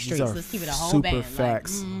out here in these streets. Let's keep it a whole super band.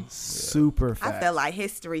 facts. Like, Super facts. I feel like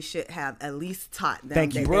history should have at least taught them.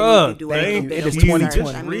 Thank that you. they Bruh, need to do a thank little you. bit It of is research.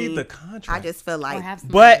 2020. I Read mean, the contract. I just feel or like have some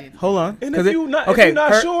But idea. hold on, And 'cause if you're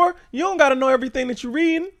not sure, you don't got to know everything that you're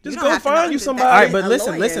reading. Just don't go have to find know you that. somebody. All right, but a listen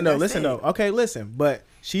lawyer, though. that's it. Okay, listen. But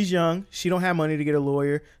She's young. She don't have money to get a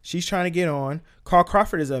lawyer. She's trying to get on. Carl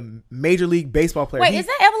Crawford is a major league baseball player. Wait, is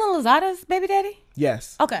that Evelyn Lozada's baby daddy?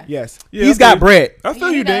 Yes. Okay. Yes. Yeah, He's I got feel- bread. I feel Yeah,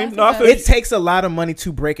 you, he Dame. does. No, I He feel does. It takes a lot of money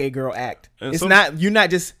to break a girl act. And It's some- not. You're not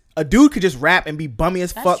just. A dude could just rap and be bummy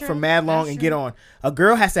as That's fuck true. for mad long That's and true. get on. A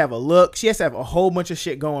girl has to have a look. She has to have a whole bunch of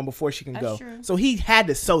shit going before she can That's go. true. So he had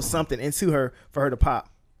to sew something into her for her to pop.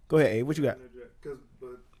 Go ahead, Abe. What you got? But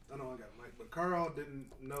I know I got Mike, but Carl didn't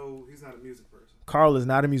know he's not a music person. Carl is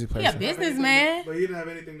not a music He a person. businessman. But he didn't have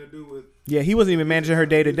anything to do with. Yeah, he wasn't even managing her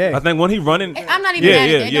day to day. I think when he running, I'm not even Yeah, mad at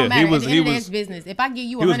yeah, that. It yeah. don't matter. He was- At the end of he the was- day, it's business. If I give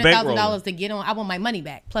you he was $100,000 to get on, I want my money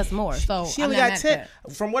back plus more. So She I'm only not got mad at 10.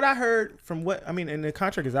 that. From what I heard, and the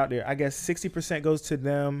contract is out there. I guess 60% goes to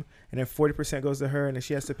them, and then 40% goes to her, and then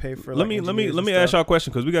she has to pay for. let me ask y'all a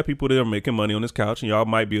question because we got people that are making money on this couch, and y'all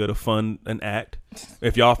might be able to fund an act.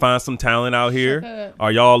 If y'all find some talent out here,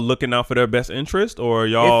 are y'all looking out for their best interest, or are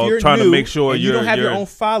y'all trying to make sure you don't have your own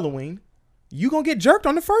following? You gonna get jerked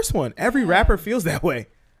on the first one. Every rapper feels that way.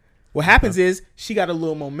 What happens is she got a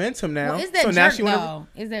little momentum now. Well, is that so now jerk she wanna,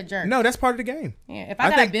 though? Is that jerk? No, that's part of the game. Yeah, if I I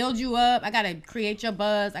gotta think- build you up, I gotta create your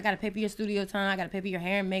buzz, I gotta pay for your studio time, I gotta pay for your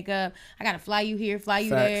hair and makeup, I gotta fly you here, fly you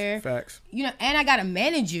there. Facts. You know, and I gotta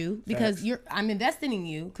manage you because Facts. I'm investing in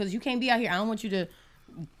you because you can't be out here. I don't want you to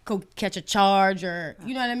go catch a charge or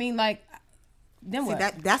you know what I mean. Like, then See,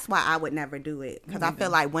 what? that's why I would never do it because I feel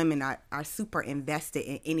like women are super invested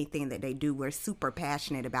in anything that they do. We're super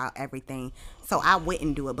passionate about everything, so I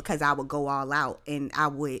wouldn't do it because I would go all out, and I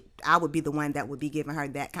would be the one that would be giving her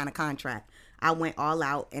that kind of contract. I went all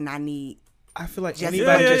out, and I need. I feel like Just-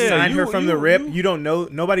 anybody Yeah, just yeah, signed her you- from the you- rip. you- You don't know.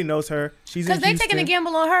 Nobody knows her. She's in Because they Houston. taking a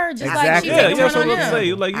gamble on her just like Exactly. she Yeah, taking that's one what on I'm them.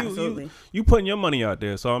 saying. Like Absolutely. you putting your money out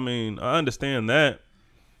there. So I mean, I understand that,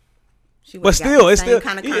 She but would've got still, the it's same still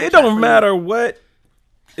kind of it contract don't for me. matter what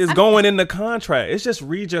is going in the contract. It's just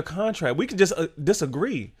read your contract. We can just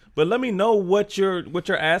disagree, but let me know what you're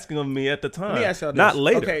asking of me at the time. Let me ask y'all this. Not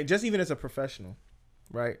later. Okay, just even as a professional,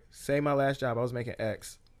 right? Say my last job, I was making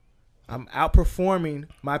X. I'm outperforming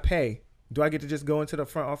my pay. Do I get to just go into the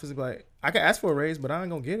front office and be like, I can ask for a raise, but I ain't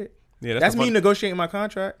gonna get it? Yeah, That's the me fun- negotiating my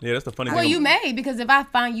contract. Yeah, that's the funny Well, thing. you may because if I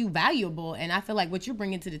find you valuable and I feel like what you're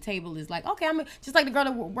bringing to the table is like, okay, I'm just like the girl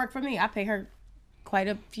that worked for me. I pay her quite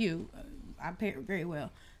a few. I pay her very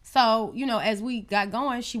well. So, you know, as we got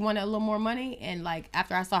going, she wanted a little more money. And like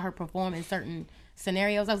after I saw her perform in certain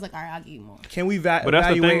scenarios, I was like, all right, I'll give you more. Can we But that's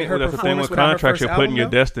the evaluate thing. her That's the thing performance with without her contracts. first You're putting album, your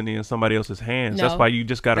though? destiny in somebody else's hands. That's No. why you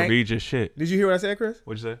just gotta Thank- read your shit. Did you hear what I said, Chris?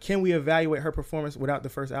 What'd you say? Can we evaluate her performance without the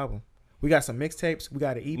first album? We got some mixtapes. We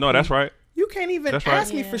got an EP. No, that's right. You can't even That's right.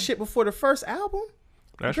 ask me Yeah. for shit before the first album.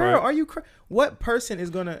 That's Girl, right. are you what person is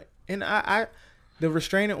gonna? And I the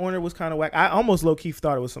restraining order was kind of whack. I almost low key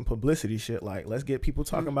thought it was some publicity shit. Like, let's get people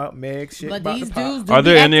talking about Meg shit. But about these the pop. dudes do Are be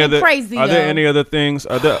there any acting other? crazy. Are there though. any other things?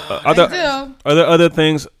 Are there do. Are there other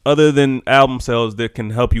things other than album sales that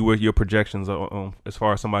can help you with your projections as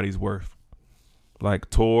far as somebody's worth? Like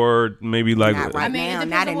tour, maybe like Not right I mean, now, it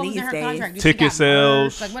not depends on in what was in these her days. contract. Did she Ticket got merch?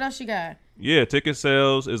 sales. Like what else she got? yeah, ticket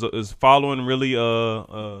sales is following really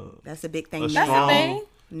That's a big thing. That's That's Strong. the thing.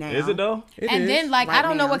 Now. is it though? It And is. then like I right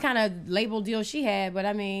don't know now. what kind of label deal she had, but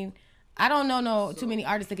I mean, I don't know too many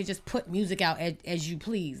artists that could just put music out as you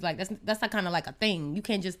please. Like that's not kind of like a thing. You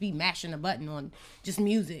can't just be mashing a button on just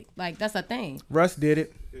music. Like that's a thing. Russ did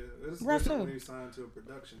it. Yeah, it's Russ different who? when you sign to a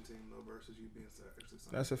production team though versus you being actually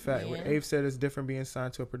signed. That's a fact. What Yeah. Abe said is different being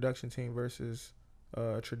signed to a production team versus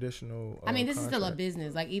a traditional. I mean, this is still a contract.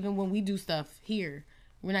 business. Like even when we do stuff here,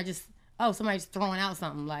 we're not just somebody's throwing out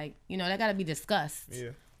something. Like that got to be discussed. Yeah.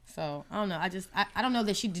 So I don't know. I don't know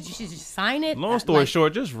that she just sign it. Long story Like,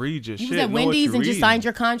 short, just read your You shit. was at know what Wendy's you and just read. signed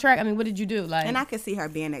your contract. I mean, what did you do? Like And I could see her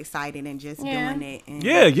being excited and just Yeah. doing it. And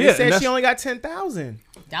Yeah, They yeah. said and she that's- only got 10,000.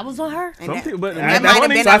 that was on her. and some that, people- but and that that might have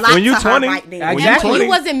money- been a lot when you to her 20, right there. when Exactly. And you 20, you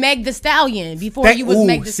wasn't Meg the Stallion before you was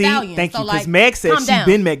Meg the Stallion. Thank so you, because like, Meg said calm she down.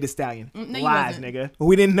 been Meg the Stallion. no, you Lies, wasn't. nigga.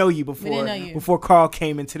 We didn't know you before. didn't know you. Before Carl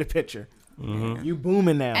came into the picture. Mm-hmm. You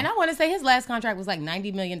booming now. And I want to say his last contract was like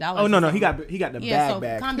 $90 million. Oh no, he got the yeah.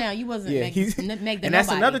 bag. So calm down. You wasn't Yeah, Meg, he's, Meg the and that's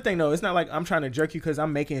nobody. another thing though. It's not like I'm trying to jerk you because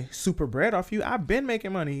I'm making super bread off you. I've been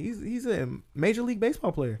making money. He's a major league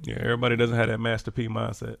baseball player. Yeah, everybody doesn't have that Master P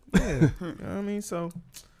mindset. Yeah, you know what I mean, so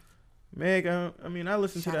Meg, I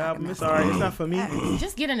listened to the album. It's alright. It's not for me.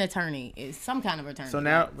 Just get an attorney. It's some kind of attorney. So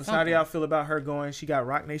now, Like, how do something. y'all feel about her going? She got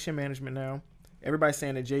Rock Nation Management now. Everybody's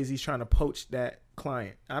saying that Jay-Z's trying to poach that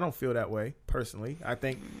client. I don't feel that way personally. I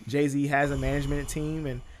think Jay-Z has a management team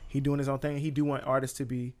and he doing his own thing. He do want artists to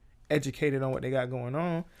be educated on what they got going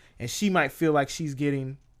on, and she might feel like she's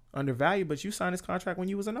getting undervalued, but you signed this contract when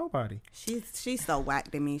you was a nobody. She's so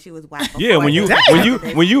whack to me. She was whack. Yeah, when you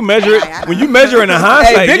before when you measure Yeah, when you measure in a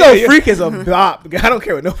hindsight, Hey, Big yeah, O yeah. Freak is a bop. I don't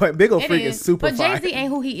care what nobody. Big O It Freak is super but fire. Jay-Z ain't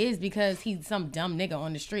who he is because he's some dumb nigga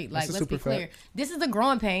on the street. Like, That's a let's be super clear. fact. This is a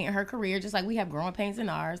growing pain in her career, just like we have growing pains in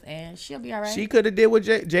ours, and she'll be all right. She could have did what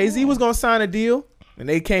Jay-Z was gonna sign a deal, and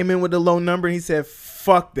they came in with a low number, and he said,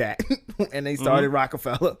 "Fuck that," and they started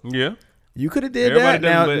Rockefeller. Yeah. You could have did Everybody that.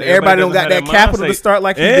 Now doesn't- but everybody don't doesn't got have that capital to mindset. start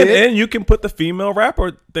like he and, did. And you can put the female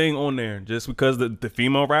rapper thing on there just because the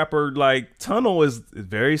female rapper like tunnel is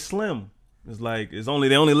very slim. It's like they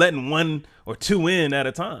only letting 1 or 2 in at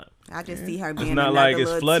a time. I just see her being It's not another like it's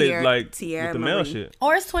little flooded like Tierra with the male Marie. shit.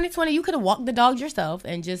 Or it's 2020. You could have walked the dogs yourself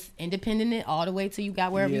and just independent it all the way till you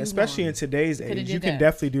got wherever Yeah, you especially in going. today's Coulda age, did you can that.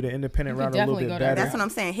 definitely do the independent You route could a little definitely bit go that better. That's what I'm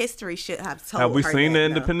saying. History should have told Have we her seen that, the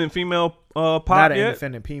though. independent female pop Not an yet?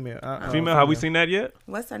 independent female. Female, have we seen that yet?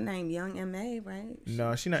 What's her name? Young M.A., right?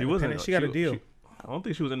 No, she's not She independent. wasn't. She got a deal. I don't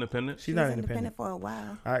think she was independent. She's She not was independent. for a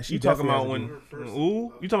while. All right, she You talking about definitely has a when deal.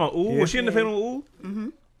 Ooh? You talking about Ooh? Yeah. Was she independent with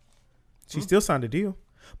Ooh? She still signed a deal,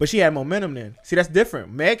 but she had momentum then. See, that's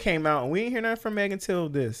different. Meg came out, and we ain't hear nothing from Meg until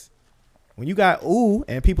this. When you got Ooh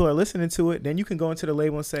and people are listening to it, then you can go into the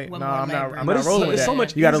label and say, "No, With more I'm not. leverage. I'm But not it's, rolling with it's that." so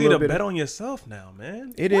much You got a easier little to bit. bet on yourself now,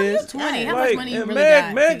 man. It Well, is. you 20. How much Like, money you and really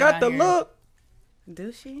Meg got? got the here? look.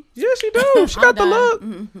 Do she? Yeah, she do. She got the I'm look.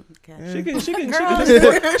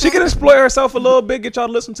 Okay. She can exploit herself a little bit. Get y'all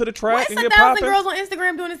to listen to the track What's and 1,000 get popping. girls on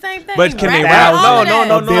Instagram doing the same thing? But can they Rap rap? all No, of no, that.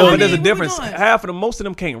 no, A no. billion. But there's a What we difference. doing? Half of them, most of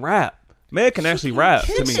them can't rap. Meg can actually rap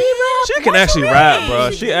to me. she rap? She can What actually you rap, mean?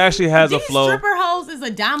 bro. She actually has a These flow. stripper hoes is a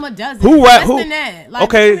dime a dozen. Who rap? Less Who? than that. Like,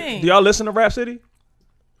 what you Okay, mean? do y'all listen to Rap City?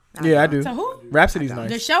 Yeah, I do. To who? Rhapsody's The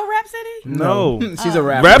nice. show Rhapsody? No. She's a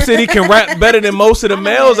rapper. Rhapsody can rap better than most of the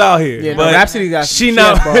males out here. Yeah, no, but Rhapsody got she has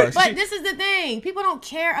not. bars. But this is the thing. People don't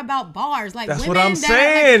care about bars. Like, That's women what I'm that,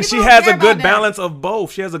 saying. Like, She people has don't a care good about that. balance of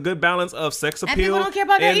both. She has a good balance of sex appeal And people don't care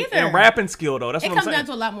about that either. and rapping skill, though. That's It what comes I'm down saying.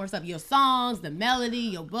 to a lot more stuff. Your songs, the melody,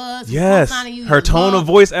 your buzz. who's Yes, co-signing you, her your tone look, of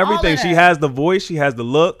voice, all of everything. She that. has the voice. She has the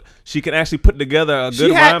look. She can actually put together a good She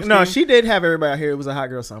rhyme had no. scheme. She did have everybody out here. It was a hot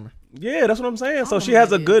girl summer. Yeah, that's what I'm saying. So know she what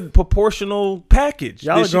has a it is. good proportional package.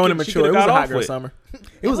 Y'all that are she growing could- and she mature. It coulda was a got hot off girl with. summer.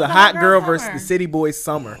 It was a hot girl versus the city boys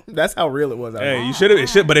summer. That's how real it was. Out Hey, here. you should have. It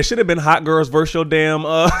should, but it should have been hot girls versus your damn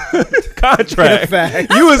contract.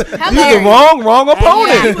 Fact. You was the Hilarious. wrong Yeah,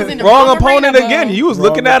 opponent. he was in the Wrong wrong opponent arena, again. bro. You was Wrong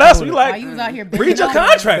looking at us. We opponent. While like, you was out here read your bending over.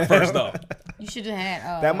 contract first, though. You should have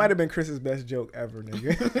had. That might have been Chris's best joke ever,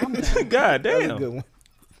 nigga. God That was a damn. good one.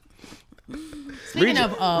 Speaking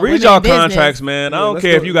of Read women y'all in business, contracts, man. I Yeah, don't let's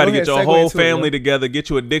care go- if you got to go get ahead, your segue whole into it, family yo. together, get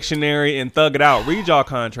you a dictionary and thug it out. Read y'all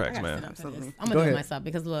contracts, I gotta man. sit up for Absolutely. this. I'm Go gonna do it ahead. myself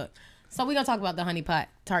because look. So we gonna talk about the honeypot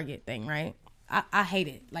Target thing, right? I hate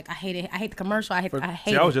it. Like I hate it. I hate the commercial. I hate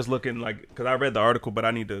See, I was it. just looking like because I read the article, but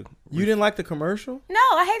I need to. You didn't like the commercial? No,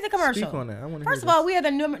 I hate the commercial. Speak on that. I wanna First hear of all, we are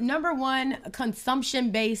the number one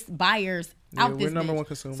consumption based buyers out we're this number bitch. one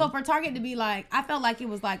consumer. So for Target to be like, I felt like it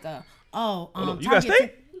was like a You got Target.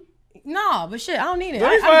 steak? No, but shit, I don't need it. Let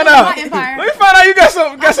me I'm find building out. my empire. Let me find out. You got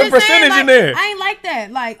some I'm some just saying, percentage like, in there. I ain't like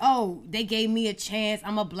that. Like, oh, they gave me a chance.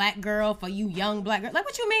 I'm a black girl for you young black girls. Like,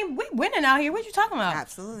 what you mean? We winning out here. What you talking about?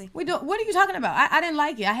 Absolutely. We do. What are you talking about? I didn't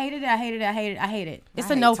like it. I hated it. I hated it. I hated it. I hate it. It's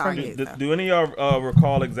I a hate no for Target. me. Do any of y'all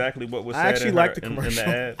recall exactly what was said? I actually in liked her- the in commercial. the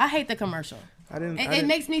ad? I hate the commercial. I didn't. It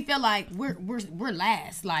makes me feel like we're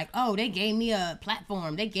last. Like, oh, they gave me a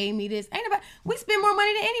platform. They gave me this. Ain't nobody. We spend more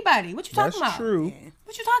money than anybody. What you talking That's about? true.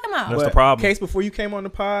 What you talking about? That's the problem. Case, before you came on the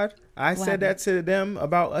pod, I said happened? that to them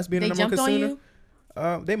about us being They the number one jumped on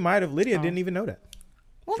consumer. you. They might have. Lydia didn't even know that.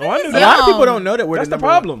 Well, Oh, I knew Lydia's that. A lot of people young. don't know that we're That's the the number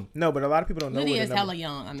problem. one. No, but a lot of people don't know. Lydia we're is the hella number.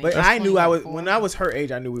 young. I mean, But she's I knew I was 24. when I was her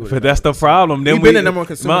age. I knew we were. But that's the problem. Then We've been the number one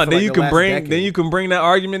consumer for then like you the can last bring decade. then you can bring that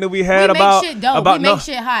argument that we We had make about shit dope. about We no. make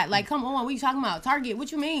shit hot. Like, come on, what you talking about? Target.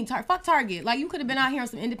 What you mean? Fuck Target. Like, you could have been out here on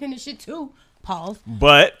some independent shit too. Pause.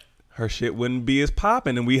 But her shit wouldn't be as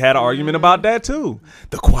popping, and we had an argument about that too.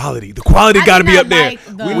 The quality I got to did be not up there. like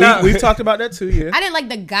the- We We, not- we've talked about that too. Yeah. I didn't like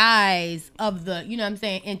the guise of the, you know what I'm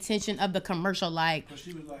saying, intention of the commercial. Like, But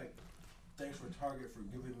she was like, "Thanks for Target for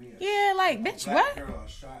giving me a yeah, like, bitch, black what? girl a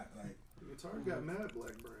shot." Like, Target got mad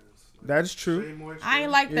black brands. That's true. Shea Moisture. I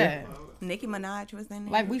ain't like that. Nicki Minaj was in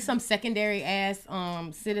there. Like, we some secondary ass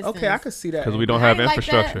citizens. Okay, I could see that. Because we don't I have ain't like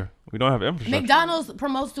infrastructure. that. We don't have infrastructure. McDonald's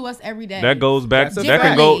promotes to us every day. That goes back. That's a That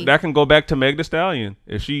fact. can go back to Meg Thee Stallion.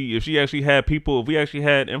 If she actually had people, if we actually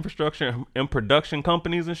had infrastructure and production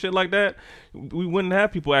companies and shit like that, we wouldn't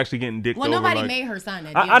have people actually getting dicked Well, over. nobody like- made her sign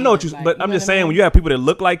that deal. I know what you, either, but like, I'm know just what I saying mean? when you have people that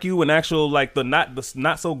look like you and actual like the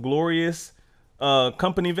not so glorious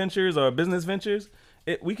company ventures or business ventures,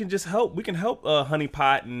 we can just help. We can help Honey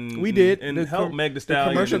Pot and We did. and The help Meg Thee The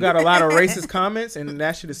Stallion. commercial got a lot of racist comments, and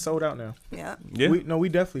that shit is sold out now. Yeah. Yeah. We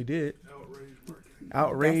definitely did.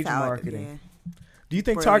 Outrage That's how it- marketing. yeah. Do you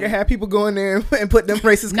think Brilliant. Target had people go in there and put them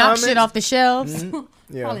racist Knock comments? shit off the shelves.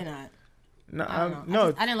 Yeah. Probably not. No, I don't know.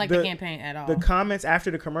 no. I didn't like the campaign at all. The comments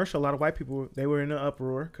after the commercial, a lot of white people, they were in an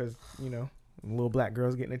uproar because, you know, little black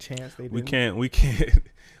girls getting a chance. They We didn't. we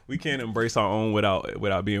can't embrace our own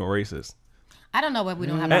without being racist. I don't know what we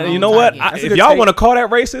don't have. our And own you know what? Target. That's a If good y'all take. want to call that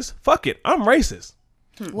racist, fuck it. I'm racist.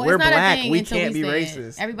 Well, We're it's not black. A thing We until can't be say it.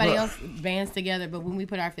 racist. Everybody Look. else bands together, but when we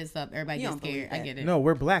put our fists up, everybody You gets don't believe scared. I that. get it. No,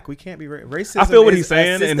 we're black. We can't be racist. I feel what he's is a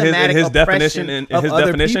saying in systematic his definition oppression in of his other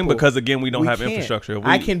definition people. because again we don't We have can't. infrastructure.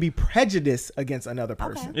 I can be prejudiced against another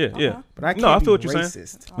person. Yeah. But I can't No, I be feel what you're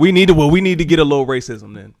racist. saying. We need to get a little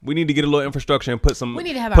racism then. We need to get a little infrastructure and put We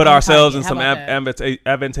need to have our put own ourselves in Target. some How about that?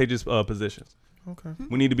 advantageous positions. Okay.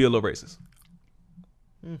 We need to be a little racist.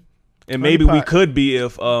 And Honey maybe we pot. could be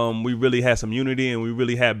if we really had some unity and we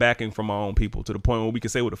really had backing from our own people to the point where we can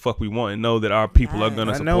say what the fuck we want and know that our people are going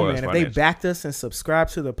to I support know, us man. If they financially. backed us and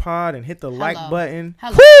subscribed to the pod and hit the like button,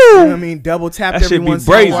 Hello. you know what I mean? Double tapped That every shit be once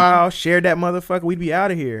in a brazen. while, shared that motherfucker, we'd be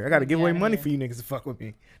out of here. I got to give Be away outta money here. for you niggas to fuck with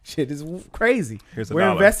me. Shit is crazy. Here's a We're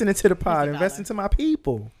dollar. investing into the pod, a investing dollar. into my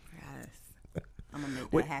people. Yes. I'm gonna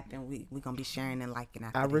make that happen. We're gonna be sharing and liking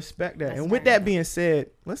after I this. respect that. That's And with fair. that being said,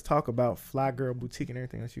 let's talk about Fly Girl Boutique and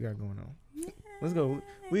everything else you got going on. Let's go.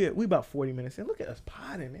 We about 40 minutes in. Look at us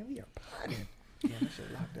potting, man. We are potting. Damn, that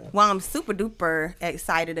shit locked up. Well, I'm super duper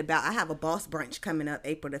excited about. I have a boss brunch coming up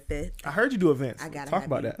April the 5th. I heard you do events. I gotta talk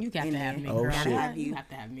have about you. that. You got to have me. Oh, girl. shit. Gotta have you. You have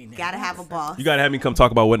to have me. There. Gotta have a boss. You got to have me come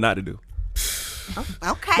talk about what not to do.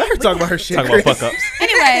 Okay. Let her talk about her shit. Talk about Chris. fuck ups.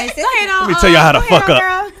 Anyways, go ahead on. Let me tell you how to go ahead fuck on, up.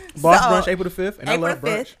 girl. Boss So, brunch April the 5th, and April I love the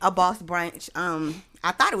brunch. 5th, a boss brunch.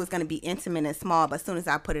 I thought it was gonna be intimate and small, but as soon as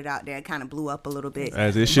I put it out there, it kind of blew up a little bit.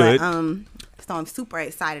 As it should. But, so I'm super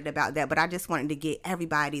excited about that. But I just wanted to get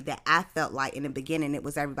everybody that I felt like in the beginning, it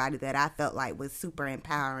was everybody that I felt like was super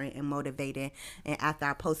empowering and motivating. And after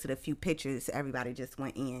I posted a few pictures, everybody just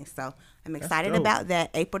went in. So I'm excited dope. about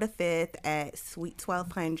that. April the 5th at Suite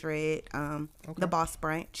 1200, the Boss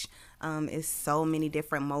Brunch. It's so many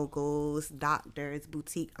different moguls, doctors,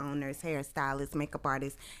 boutique owners, hairstylists, makeup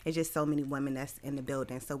artists. It's just so many women that's in the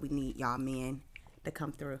building. So we need y'all men to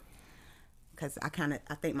come through. Because I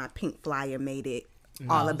think my pink flyer made it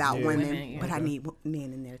all about yeah. women, Women, yeah. but I need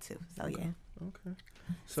men in there too. So yeah. Okay.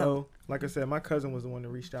 So, like I said, my cousin was the one that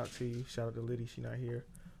reached out to you. Shout out to Liddy. She not here.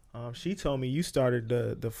 She told me you started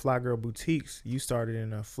the Fly Girl Boutiques. You started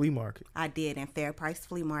in a flea market. I did in Fair Price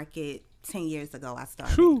Flea Market 10 years ago. I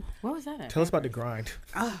started. What was that? At? Tell us about the grind.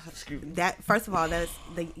 That first of all, that's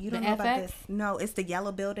the you don't The know about FX? this. No, it's the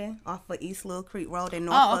yellow building off of East Little Creek Road in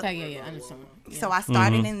Oh, Norfolk. okay, yeah, I understand. Yeah. So I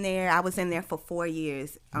started in there. I was in there for 4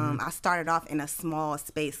 years. I started off in a small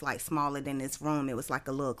space, like smaller than this room. It was like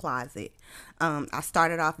a little closet. I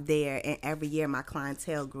started off there, and every year my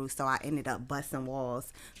clientele grew. So I ended up busting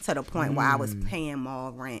walls to the point where I was paying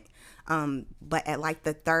mall rent. But at like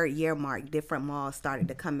the 3rd year mark, different malls started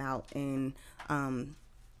to come out and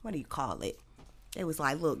what do you call it? It was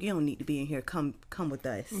like, look, you don't need to be in here. Come with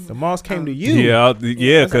us. The malls came to you. Yeah, that's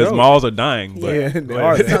because dope. malls are dying. But Yeah, go they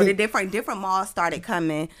ahead. are. So the different malls started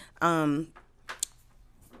coming.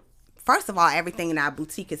 First of all, everything in our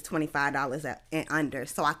boutique is $25 and under.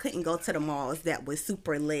 So I couldn't go to the malls that was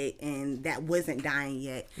super lit and that wasn't dying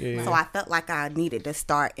yet. Yeah. So I felt like I needed to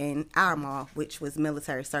start in our mall, which was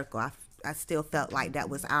Military Circle. I still felt like that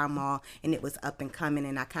was our mall and it was up and coming,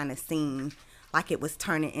 and I kind of seen like it was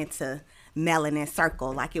turning into Melanin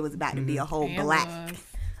Circle, like it was about to be a whole It black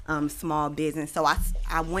was. small business. So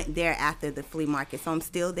I went there after the flea market. So I'm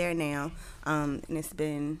still there now, and it's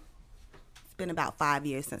been about 5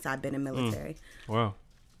 years since I've been in military. Wow.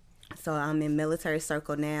 So I'm in Military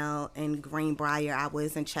Circle now. In Greenbrier, I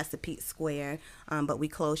was in Chesapeake Square, but we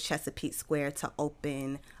closed Chesapeake Square to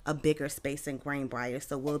open a bigger space in Greenbrier.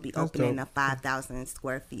 So we'll be opening dope. a 5,000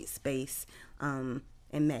 square feet space in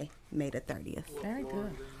May the 30th. Very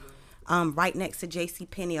good. Right next to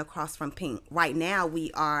JCPenney, across from Pink. Right now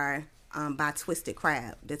we are by Twisted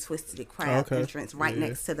Crab, the Twisted Crab Okay. entrance, right Yeah.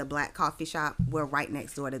 next to the black coffee shop. We're right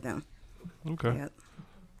next door to them. Okay. Yep.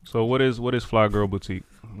 So what is Fly Girl Boutique?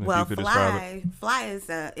 If Well, you could describe it. Fly is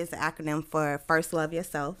an acronym for First Love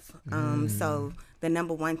Yourself. So the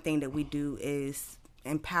number one thing that we do is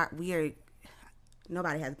empower.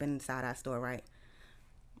 Nobody has been inside our store, right?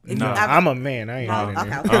 If No. you ever- I'm a man. I ain't Oh, out in okay,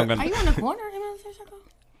 there. okay. I'm gonna- Are you in the corner in Military Circle?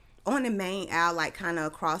 On the main aisle, like kind of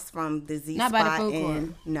across from the Z Not spot. by the food court.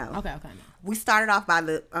 No. Okay. No. We started off by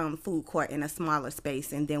the food court in a smaller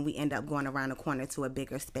space, and then we end up going around the corner to a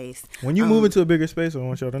bigger space. When you move into a bigger space, I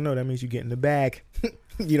want y'all to know that means you get in the bag.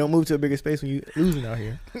 You don't move to a bigger space when you losing out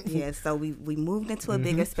here. Yeah, so we moved into a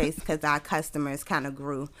bigger space because our customers kind of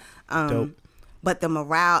grew. Dope. But the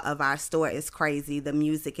morale of our store is crazy. The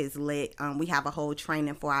music is lit. We have a whole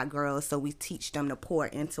training for our girls, so we teach them to pour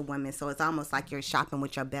into women. So it's almost like you're shopping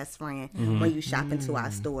with your best friend when you shop into our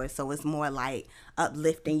store. So it's more like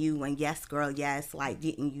uplifting you and yes, girl, yes, like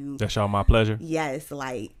getting you. That's all my pleasure. Yes,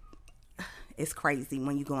 like it's crazy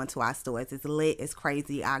when you go into our stores. It's lit. It's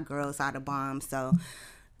crazy. Our girls are the bomb. So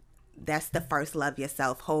that's the first Love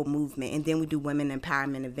Yourself whole movement. And then we do women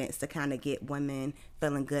empowerment events to kind of get women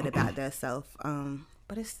feeling good about themselves.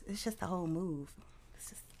 But it's just the whole move. It's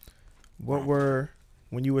just What were,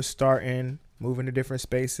 when you were starting, moving to different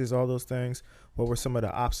spaces, all those things, what were some of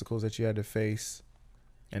the obstacles that you had to face?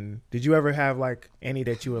 And did you ever have like any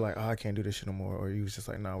that you were like, oh, I can't do this shit no more? Or you was just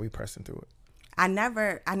like, no, we pressing through it? I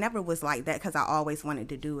never was like that because I always wanted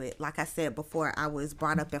to do it. Like I said before, I was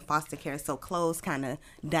brought up in foster care, so clothes kind of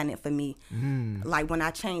done it for me. Like when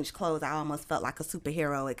I changed clothes, I almost felt like a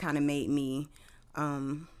superhero. It kind of made me,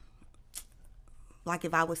 like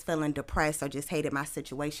if I was feeling depressed or just hated my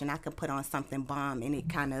situation, I could put on something bomb and it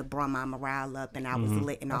kind of brought my morale up and I was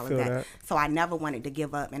lit and all of that. So I never wanted to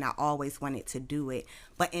give up and I always wanted to do it.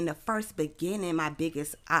 But in the first beginning, my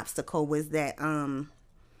biggest obstacle was that,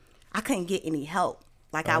 I couldn't get any help.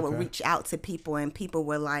 Like I would reach out to people and people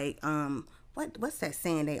were like, what's that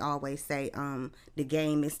saying they always say? The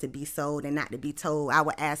game is to be sold and not to be told. I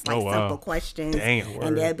would ask like simple questions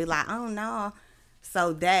and they'd be like, oh no.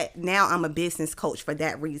 So that now I'm a business coach for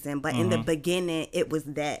that reason. But in the beginning, it was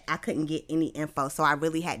that I couldn't get any info. So I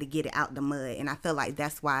really had to get it out the mud. And I feel like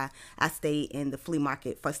that's why I stayed in the flea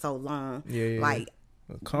market for so long. Like,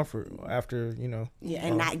 comfort after, you know.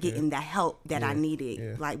 And not getting the help that I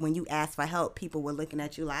needed. Like when you ask for help, people were looking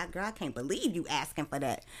at you like, girl, I can't believe you asking for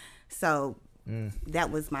that. So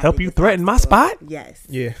that was my help you threaten obstacle. my spot? Yes.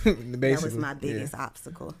 Yeah. That was my biggest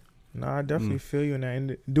obstacle. No, I definitely feel you in that.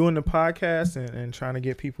 And doing the podcast and trying to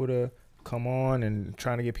get people to come on and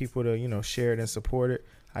trying to get people to, you know, share it and support it,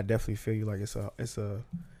 I definitely feel you like it's an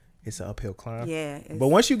uphill climb. Yeah. But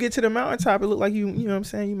once you get to the mountaintop, it look like you know what I'm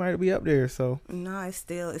saying, you might be up there. So no, it's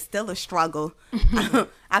still a struggle.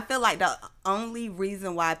 I feel like the only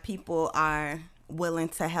reason why people are willing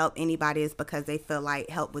to help anybody is because they feel like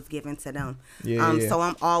help was given to them. So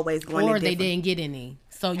I'm always going or to they didn't get any.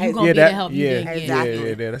 So you're going to be the help you didn't get. Exactly.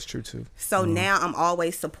 Yeah, that's true too. So now I'm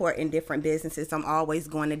always supporting different businesses. I'm always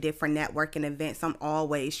going to different networking events. I'm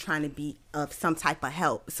always trying to be of some type of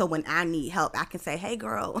help. So when I need help, I can say, hey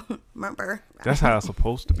girl, remember? That's how it's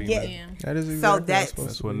supposed to be. Yeah. Man. That is exactly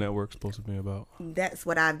that's what network's supposed to be about. That's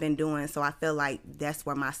what I've been doing. So I feel like that's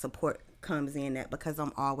where my support comes in at, because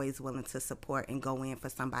I'm always willing to support and go in for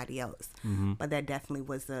somebody else. But that definitely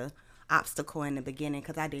was a obstacle in the beginning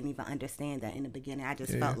because I didn't even understand that in the beginning. I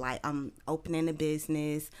just felt like I'm opening a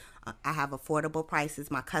business. I have affordable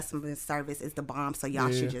prices. My customer service is the bomb, so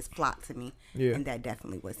y'all should just flock to me. And that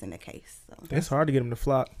definitely wasn't the case. So. It's hard to get them to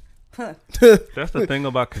flock. That's the thing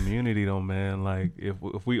about community though, man. Like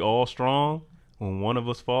if we all strong, when one of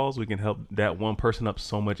us falls, we can help that one person up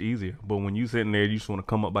so much easier. But when you sitting there, you just want to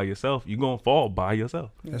come up by yourself, you're going to fall by yourself.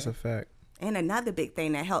 That's a fact. And another big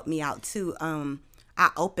thing that helped me out too, I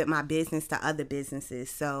opened my business to other businesses.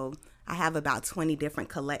 So I have about 20 different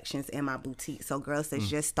collections in my boutique. So girls that's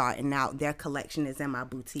just starting out, their collection is in my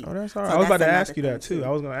boutique. Oh, that's all right. So I was about to that's ask you another that thing, too. I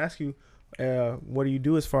was going to ask you, what do you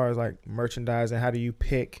do as far as like merchandise and how do you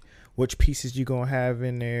pick which pieces you going to have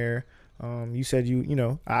in there? You said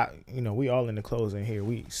we all in the clothes in here.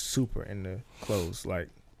 We super in the clothes, like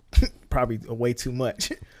probably way too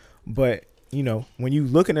much. But you know, when you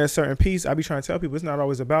looking at a certain piece, I be trying to tell people it's not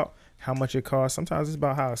always about how much it costs. Sometimes it's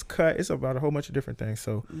about how it's cut. It's about a whole bunch of different things.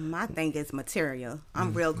 So my thing is material.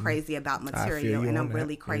 I'm real crazy about material, and I'm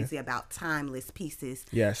really crazy about timeless pieces.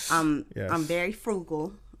 Yes. I'm very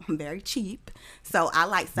frugal. I'm very cheap. So I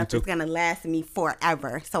like stuff that's gonna last me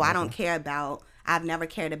forever. So I don't care about. I've never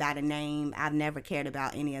cared about a name. I've never cared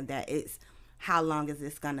about any of that. It's how long is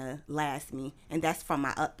this gonna last me? And that's from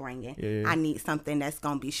my upbringing. I need something that's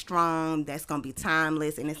gonna be strong, that's gonna be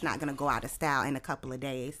timeless, and it's not gonna go out of style in a couple of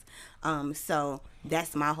days. So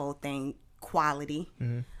that's my whole thing, quality,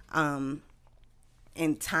 and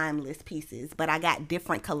timeless pieces. But I got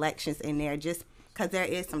different collections in there just because there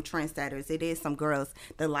is some trendsetters. It is some girls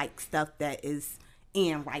that like stuff that is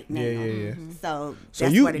in right now. So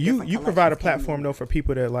that's you where the different you provide a collections came platform in. though for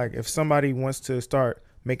people that like if somebody wants to start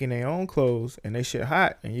making their own clothes and they shit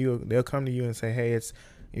hot, and they'll come to you and say, hey, it's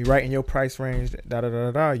you right in your price range, da da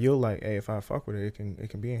da da. You'll like, hey, if I fuck with it, it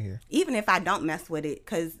can be in here. Even if I don't mess with it,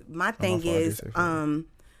 because my thing is,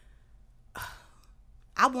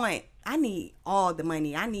 I need all the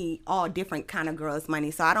money. I need all different kind of girls' money.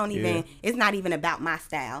 So I don't even, it's not even about my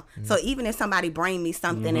style. So even if somebody bring me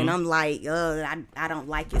something and I'm like, I don't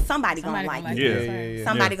like it, somebody gonna like it.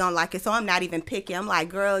 Somebody gonna like it. So I'm not even picky. I'm like,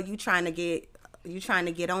 girl, you trying to get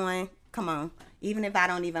on? Come on. Even if I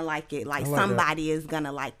don't even like it, like somebody is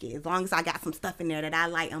gonna like it. As long as I got some stuff in there that I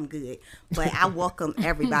like, I'm good. But I welcome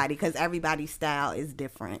everybody because everybody's style is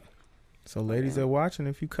different. So ladies that are watching,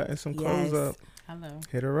 if you cutting some clothes up,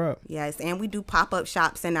 hit her up. Yes, and we do pop-up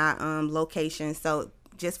shops in our location. So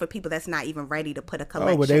just for people that's not even ready to put a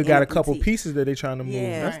collection. Oh, but they got a couple pieces that they trying to move.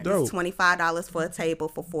 Yeah, that's dope. It's $25 for a table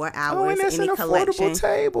for 4 hours. Oh, and that's Any an collection, affordable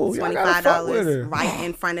table. $25 right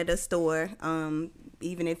in front of the store.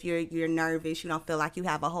 Even if you're nervous, you don't feel like you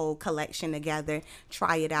have a whole collection together,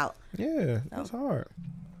 try it out. Yeah, that's hard.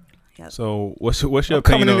 Yep. So what's your opinion?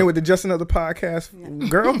 Coming in there with the Just Another Podcast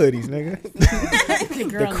girl hoodies, nigga.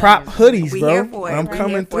 the crop hoodies, we bro. Here for it. I'm We're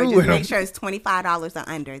coming through Just with make them. sure it's $25 or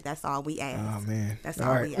under. That's all we ask. Oh man, that's all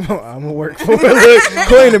all right. we ask. I'm gonna work for it.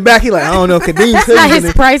 Corey in the back, he like, I don't know. Kadeem's That's not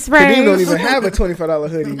his price range. Kadeem don't even have a $25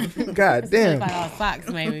 hoodie. God damn. $25 socks,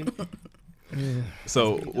 maybe.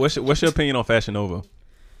 So what's your opinion on Fashion Nova?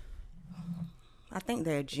 I think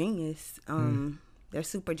they're a genius. They're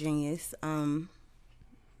super genius.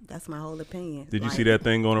 That's my whole opinion. Did you see that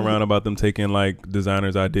thing going around about them taking like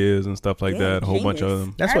designers' ideas and stuff like that? A whole bunch of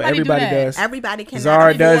them. That's what everybody does. Everybody can.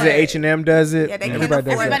 Zara does it. H&M does it. Yeah,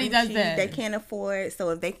 everybody does that. They can't afford. So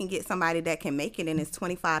if they can get somebody that can make it and it's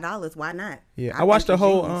 $25, why not? Yeah, I watched the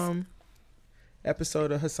whole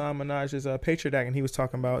episode of Hassan Minaj's Patriot Act, and he was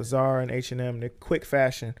talking about Zara and H&M, the quick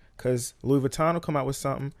fashion, because Louis Vuitton will come out with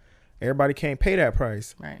something. Everybody can't pay that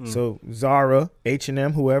price. Right. So Zara,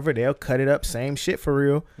 H&M, whoever, they'll cut it up. Same shit for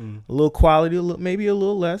real. A little quality, maybe a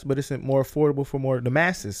little less, but it's more affordable for the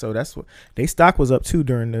masses. So that's what they stock was up too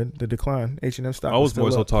during the decline. H&M stock. I was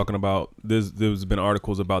more so talking about there's been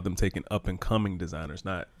articles about them taking up and coming designers,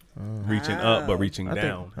 not reaching up but reaching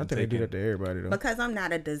down. I think they do that to everybody though. Because I'm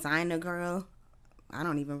not a designer girl. I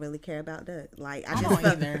don't even really care about that. Like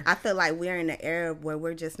I feel like we're in an era where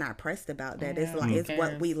we're just not pressed about that. It's like it's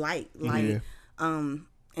what we like. Like and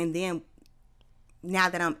then now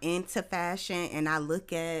that I'm into fashion and I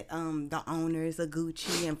look at the owners of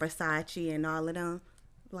Gucci and Versace and all of them,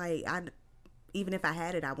 like even if I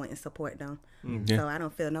had it, I wouldn't support them. So I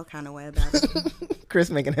don't feel no kind of way about it. Chris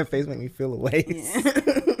making that face make me feel away.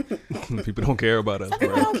 People don't care about us.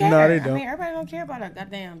 People don't care. No, they don't. I mean, everybody don't care about a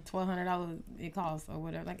goddamn $1,200 it costs or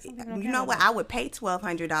whatever. Like, some people don't you care know about what? I would pay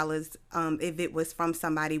 $1,200 if it was from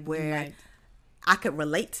somebody where I could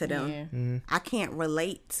relate to them. Yeah. I can't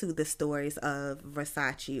relate to the stories of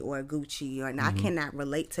Versace or Gucci, or I cannot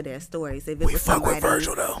relate to their stories. If it was somebody, with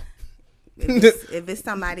Virgil though. If it's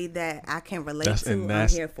somebody that I can relate to, I'm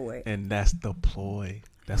here for it. And that's the ploy.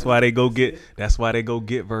 That's why they go get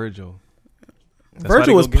Virgil.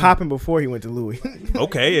 Virgil was popping before he went to Louis.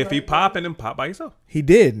 Okay, if he popping, then pop by yourself. He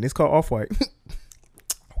did, and it's called Off-White.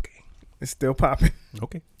 Okay, it's still popping.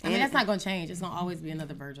 Okay, I mean that's not gonna change. It's gonna always be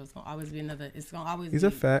another Virgil. It's gonna always be another. It's gonna always. These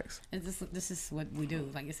are facts. This is what we do.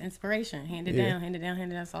 Like it's inspiration. Hand it down.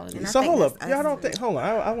 That's all it is. So hold up, y'all don't think? Hold on,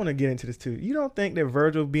 I want to get into this too. You don't think that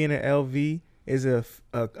Virgil being an LV is an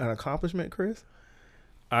accomplishment, Chris?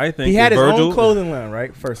 I think he had his own clothing line,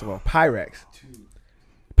 right? First of all, Pyrex.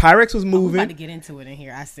 Pyrex was moving. I'm about to get into it in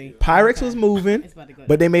here. I see. Pyrex was moving,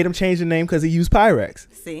 but they made him change the name because he used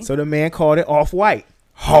Pyrex. See? So the man called it Off-White.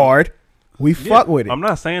 Hard. We fuck with it. I'm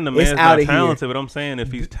not saying the man's not talented, but I'm saying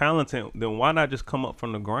if he's talented, then why not just come up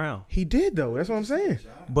from the ground? He did though. That's what I'm saying.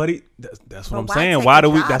 But that's what I'm saying. Why do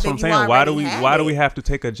we? That's what I'm saying. Why do we have to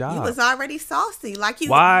take a job? You was already saucy, like you.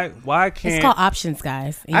 Why can't? It's called options,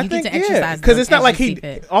 guys. And I you think get to exercise because it's not like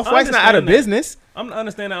Off-White's not out of business. I'm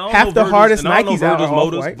understanding. I don't Half know the hardest Nikes out Virgil's are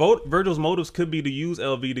motives. Off-White. Virgil's motives could be to use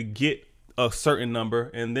LV to get a certain number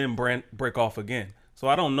and then break off again. So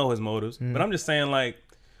I don't know his motives, but I'm just saying like.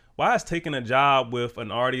 Why is taking a job with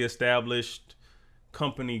an already established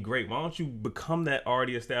company great? Why don't you become that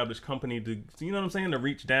already established company to, you know what I'm saying, to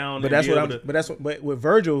reach down? But with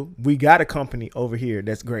Virgil, we got a company over here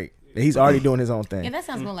that's great. He's already doing his own thing. Yeah, that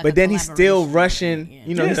sounds more like. But then he's still rushing. Yeah.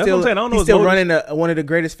 You know, he's still running one of the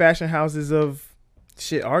greatest fashion houses of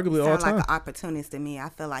shit, arguably all time. Like an opportunist to me. I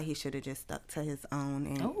feel like he should have just stuck to his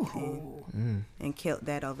own and killed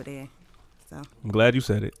that over there. So I'm glad you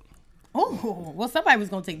said it. Oh, well, somebody was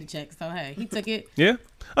gonna take the check, so hey, he took it. Yeah,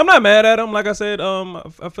 I'm not mad at him. Like I said,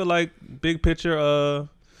 I feel like big picture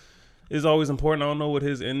is always important. I don't know what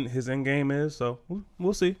his end game is, so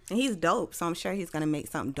we'll see. And he's dope, so I'm sure he's gonna make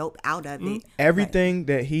something dope out of it. Everything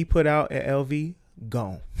that he put out at LV,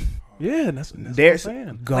 gone. Yeah, and that's what I'm There's saying.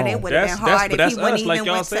 But it gone. would have been hard if he wouldn't us, even like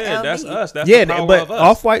y'all went said. to LV. That's us. That's Yeah, the power but of us.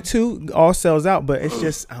 Off White too all sells out, but it's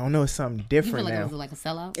just I don't know, it's something You different feel like now. it was like a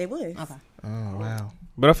sellout? It was. Okay. Oh wow.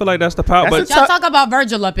 But I feel like that's the power. That's But a Y'all talk about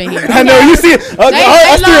Virgil up in here. I know you see it.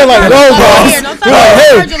 I still like Virgil go, up in here. boss. Don't talk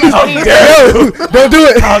about Virgil up in here. Don't do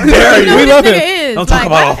it. How dare You know We who love this him. nigga is. don't talk Like,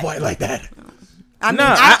 about what? Off-White like that. I mean,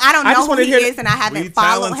 Nah, I don't I know just who wanna he hear is, and I we haven't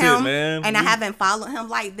followed talented, him, man. and I haven't followed him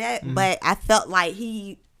like that. But I felt like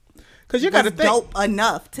he Because you got was to think. dope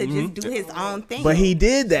enough to just do his own thing. But he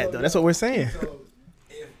did that though. That's what we're saying. So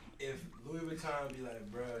if Louis Vuitton be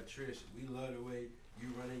like, bruh, Trish, we love the way you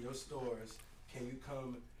running your stores. Can you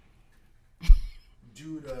come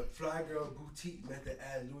do the Fly Girl boutique method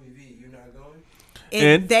at Louis V? You're not going? If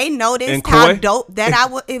And- they and noticed how Koi? dope that I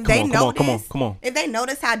was, if they Come noticed, on. if they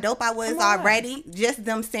noticed how dope I was already, just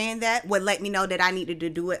them saying that would let me know that I needed to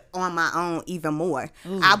do it on my own even more.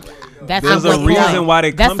 That's There's a a good reason point. why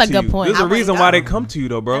they That's come a to good you. point. There's a I reason wouldn't why go. they come to you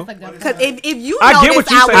though, bro. That's a good Because point. if you I get noticed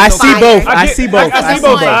what you say. I was see fire, both. I get- see both. I see That's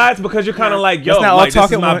both fine. sides because you're kind of like, yo, Let's not all like, this talk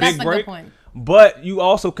is at my once. That's big a break. good point. But you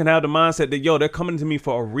also can have the mindset that, yo, they're coming to me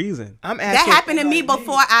for a reason. I'm That asking. happened to me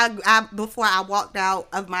before I walked out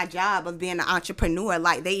of my job of being an entrepreneur.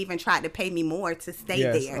 Like they even tried to pay me more to stay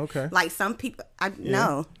Yes, there. okay. Like some people,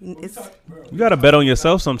 no, it's You got to bet on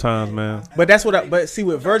yourself sometimes, man. But that's what. But see,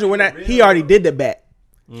 with Virgil, we're not. He already did the bet.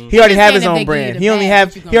 He already have his saying if they own give you brand. the He only bag, have.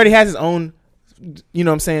 what you He already gonna has his own. You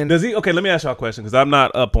know what I'm saying? Does he? Okay, let me ask y'all a question because I'm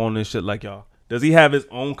not up on this shit like y'all. Does he have his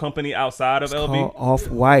own company outside of LV? Off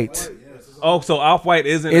White. Oh, so Off-White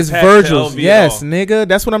isn't It's attached Virgil's. to LV Yes, at all. nigga.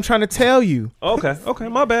 That's what I'm trying to tell you. Okay,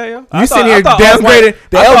 my bad, yo. You sitting here downgraded.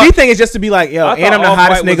 The LV thing is just to be like, yo, I and I'm the thought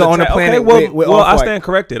hottest Off-White nigga was on the atta- planet Okay, well, with well, I Off-White. stand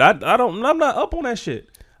corrected. I'm not up on that shit.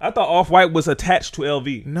 I thought Off-White was attached to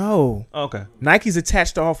LV. No, Okay, Nike's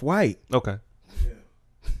attached to Off White. okay.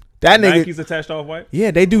 That nigga. Nike's attached to Off-White.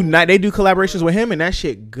 Yeah, they do. They do collaborations with him, and that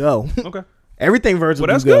shit go. Okay, Everything Virgil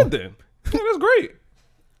well that's do go. good then. That's great.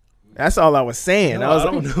 That's all I was saying. I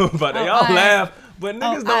don't know about that. Y'all alright. laugh, but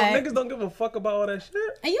alright. niggas don't give a fuck about all that shit.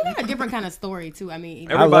 And you got a different kind of story too. I mean,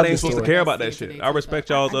 love Everybody the ain't supposed to story. care about that shit. I respect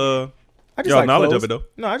y'all's I just y'all like knowledge clothes. of it though.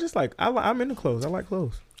 No, I just like. I'm into clothes. I like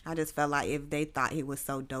clothes. I just felt like if they thought he was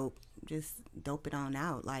so dope, just dope it on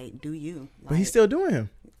out. Like, do you? But he's Like, still doing him.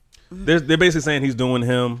 They're basically saying he's doing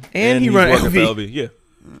him And he he's run working LV. for LV. Yeah,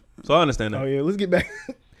 so I understand that. Oh yeah, let's get back.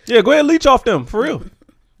 Yeah, go ahead, leech off them for real.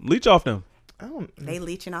 Leech off them. I don't. they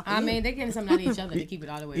leeching off. I of mean, you. they getting something out of each other to keep it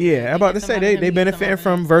all the way. Yeah, real. I'm about to get say something out of they them, you get benefiting something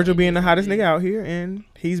from out of Virgil them. being the hottest nigga out here, and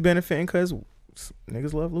he's benefiting because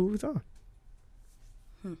niggas love Louis Vuitton.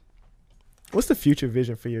 What's the future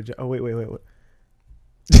vision for your job? Oh wait.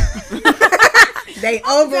 They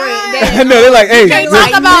over it. I know they're like, hey, Can't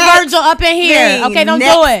Like, talk about next Virgil up in here. thing, Okay, don't do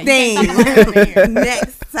next it. thing. Can't talk about Virgil up in here.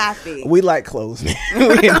 Next topic. we like clothes. Man.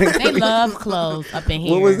 They love clothes up in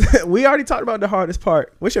here. What was we already talked about the hardest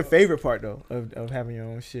part? What's your favorite part though of having your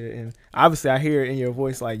own shit? And obviously, I hear it in your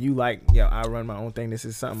voice like you like, yo, I run my own thing. This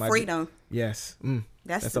is something Freedom. I do. Yes.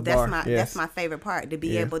 That's a bar. my Yes. that's my favorite part, to be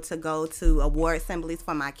Yeah. able to go to award assemblies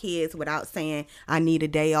for my kids without saying I need a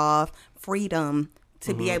day off. Freedom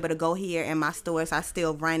to be able to go here and my stores are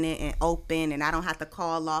still running and open and I don't have to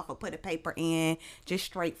call off or put a paper in. Just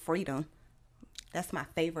straight freedom. That's my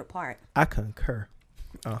favorite part. I concur.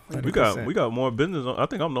 We got more business. I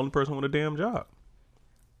think I'm the only person with a damn job.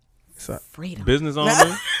 So, Freedom. Business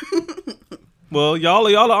owner. Well, y'all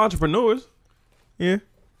are entrepreneurs. yeah.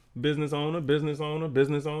 Business owner.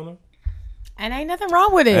 And ain't nothing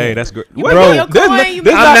wrong with it. Hey, that's great. Bro, your there's coin, no- you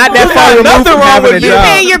there's make I'm your not that coin. far removed nothing from wrong having with a you You job.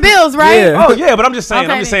 paying your bills, right? Yeah. Oh yeah, but I'm just saying.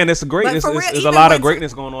 Okay, I'm just saying it's great. But It's for real, a even lot of when-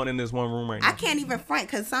 greatness going on in this one room right now. I can't even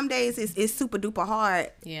front because some days it's super duper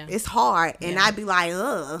hard. Yeah. It's hard. And I'd be like,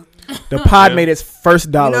 ugh. The pod Yeah. made its first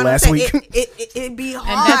You dollar know what I'm last saying? week. It'd be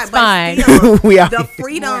hard. that's but fine. Still, We out the here. More to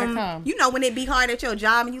freedom, come. you know, when it be hard at your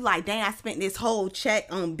job and you like, dang, I spent this whole check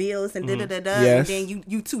on bills and da-da-da-da. Yes. And then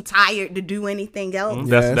you too tired to do anything else.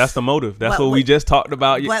 Yes. That's the motive. That's But what we with- just talked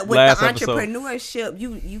about But with last the episode. entrepreneurship,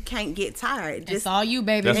 you can't get tired. It's all you,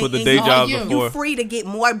 baby. That's what the and day all jobs you. are You for. free to get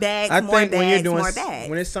more bags, I more think when you're bags, doing more bags.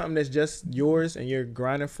 when it's something that's just yours and you're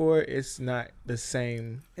grinding for it, it's not the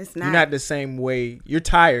same. It's You're not. not the same way. You're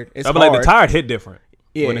tired. It's I hard. be like the tired hit different.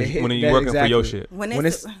 Yeah, when you working for your shit. When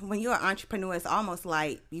you're an entrepreneur, it's almost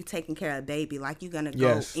like you taking care of a baby. Like you're gonna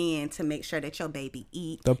go in to make sure that your baby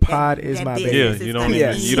eat. The pod is my baby. Yeah, you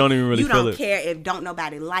don't even really feel it. You don't care if don't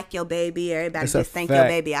nobody like your baby. Everybody That's just think your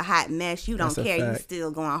baby a hot mess. You don't care. You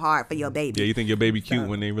still going hard for your baby. Yeah, you think your baby cute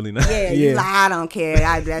when they really not. Yeah, you like, I don't care.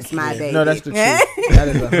 That's my baby. No, that's the truth. That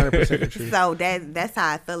is 100% the truth. So that's how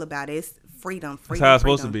I feel about it. It's freedom. That's how it's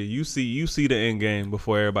supposed to be. You see the end game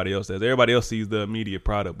before everybody else does. Everybody else sees the immediate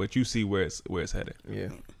product, but you see where it's headed. Yeah.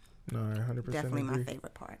 No, 100%. Definitely my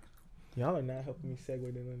favorite part. Y'all are not helping me segue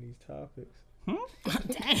into one of these topics.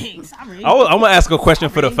 Dang, sorry. I'm gonna ask a question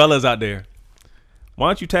for the fellas out there. Why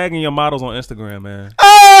aren't you tagging your models on Instagram, man?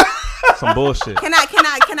 Some bullshit. Can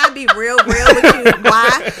I be real with you?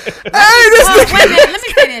 Why? Wait a minute, let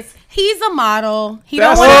me say this. He's a model. He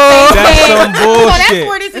don't want to say that's some bullshit. So that's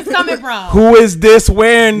where this is coming from. Who is this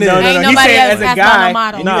wearing this? No. Ain't He nobody said else as a has guy. no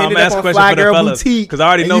model. No, I'm ended up asking a on question Fly for the Girl fellas. Boutique. Because I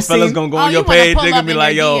already And know you fellas seen- gonna go Oh, on you your wanna page. pull They up gonna be in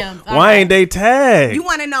like, your yo, DMs. why ain't they tagged? You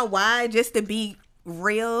want to know why? Just to be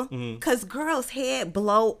real, because girls' head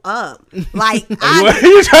blow up. Like you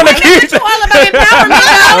trying to keep You all about empowerment,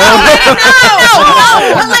 though.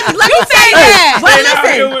 Let me say that.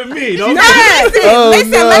 But with me.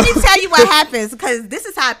 listen, let me tell you what happens, because this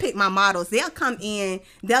is how I pick my models. They'll come in,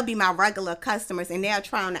 they'll be my regular customers, and they'll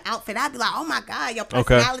try on the outfit. I'll be like, oh my God, your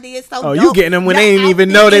personality is so dope. you getting them when Your they ain't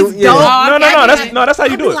even outfit know they. is Yeah. dope. No, that's how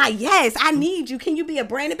you I'll do be it. like, yes, I need you. Can you be a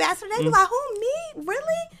brand ambassador? They be like, who, me?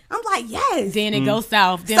 Really? I'm like, yes. Then it goes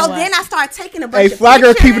south. So then I start taking a bunch Hey, of Fly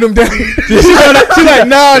Girl pictures. keeping them down. She like,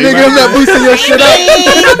 nah, nigga, I'm not boosting your shit up.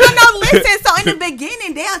 No, listen. So in the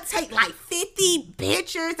beginning, they'll take like 50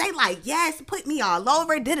 pictures. They like, yes, put me all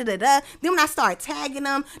over, da-da-da-da. Then when I start tagging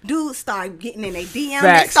them, dudes start getting in their DM.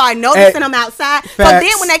 Facts. They start noticing them outside. So Facts.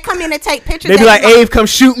 then when they come in and take pictures, They be like, Ave, come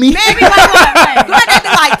shoot me. they be like, what? They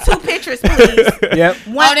be like, 2 pictures, please. Yep.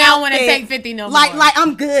 One they don't want to outfit. take 50 no more. Like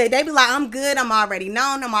I'm good. They be like, I'm good. I'm already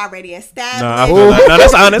known. I'm already established. Nah, I feel that. No,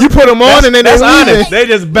 that's honest. You put them on and then That's they honest. leave. They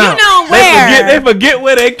just bounce. know where. They forget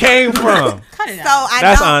where they came from. Cut it So out. I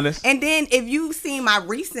That's don't. honest. And then if you see my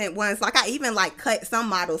recent ones, like I even like cut some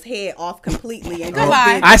models' head off completely and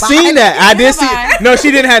Goodbye. did I the seen body. that. I did see. Goodbye. No,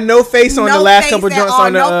 she didn't have no face on No the last face couple at joints all,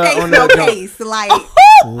 on the no face, on no the jump. face. Like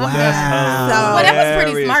Wow. So- Well, that was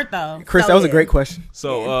pretty Hilarious. smart, though. Chris, So, that was a yeah. great question.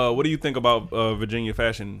 So, what do you think about Virginia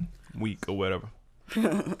Fashion Week or whatever?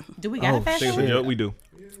 Do we got a Think fashion it's a week? joke? We do.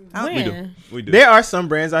 When? We do. There are some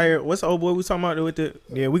brands out here. What's the old boy we was talking about with the?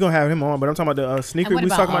 Yeah, we gonna have him on, but I'm talking about the sneaker And we what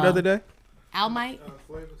was about, talking about the other day. Almite?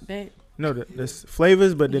 That- No, the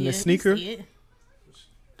flavors, but then yeah, the sneaker. see it.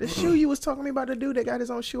 The shoe you was talking to me about, the dude that got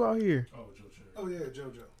his own shoe out here. Oh yeah,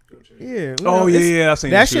 JoJo. Yeah. Oh yeah, I've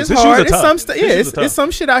seen That his shoes. shit's His shoes hard. are It's tough. some His yeah, shoes are tough. it's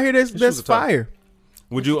some shit out here that's shoes are tough. fire.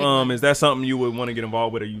 Would you is that something you would want to get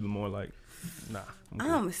involved with, or you more like, nah?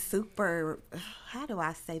 I'm super. How do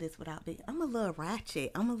I say this without being? I'm a little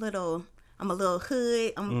ratchet. I'm a little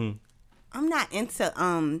hood. I'm not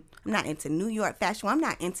into New York fashion. I'm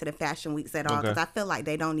not into the fashion weeks at all, Okay. because I feel like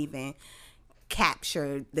they don't even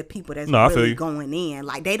capture the people that's No, I feel really you. going in.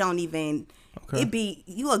 Like they don't even. It be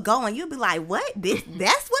you are going. You'll be like, what?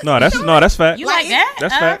 That's what. No, you that's doing? no, that's fact. You Like, like that?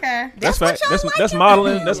 That's Oh, fact. okay. That's what fact. y'all That's like that's in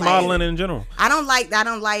modeling. here. That's Like- modeling in general. I don't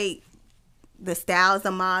like the styles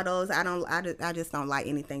of models. I just don't like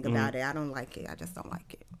anything about it. I don't like it. I just don't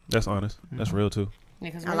like it. That's honest. That's real too. Yeah,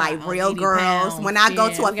 'cause I we're like on real 80 girls. pounds. When I go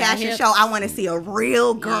Yeah, to a we got fashion hips. show, I want to see a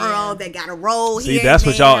real girl that got a roll See, here. that's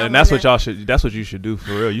and what y'all, there. and that's what y'all should. That's what you should do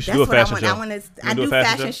for real. You should That's do a what fashion I show. want. You I do a do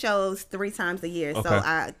fashion fashion show? shows 3 times a year. Okay.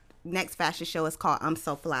 So next fashion show is called I'm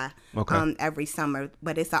So Fly. Okay. Every summer,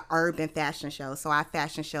 but it's an urban fashion show. So our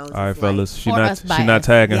fashion shows. All right, is fellas. For us by She not us.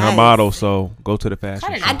 tagging her Yes. model, so go to the fashion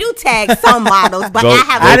Cut it show. I do tag some models, but Go- I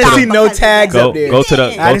have. I didn't some see no because of tags that. Go up there. go to the I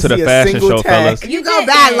go didn't to the see a fashion single show, tag. fellas. You go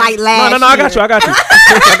back like last. No, I got you. I got you.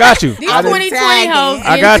 I got you. These I didn't 2020 tag it. hoes.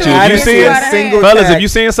 I got you. I You didn't see see it? a single Fellas, tag. if you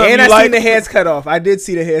seeing something and you I like, seen the heads cut off. I did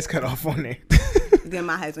see the heads cut off on there. Then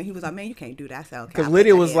my husband, he was like, "Man, you can't do that." So Because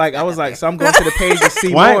Lydia was like, I was like, so I'm going to the page to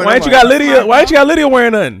see why more. why ain't you got Lydia? Why ain't you got Lydia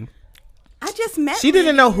wearing nothing? I just met. She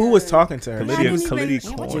didn't know who was talking to her. Lydia, didn't Lydia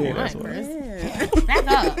even- What corny. you That's want, what. Chris? Back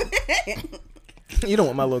up. You don't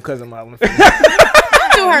want my little cousin modeling.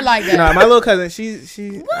 Don't do her like that. Nah, my little cousin, she.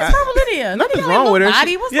 What's wrong with Lydia? Nothing's You wrong ain't with her.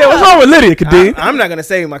 nobody. What's Yeah, what's up? wrong with Lydia, Kadeem? I'm not gonna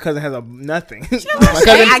say my cousin has a nothing. my say,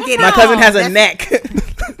 cousin, I get my it. cousin has a That's- neck.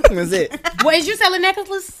 That's it. What, is you selling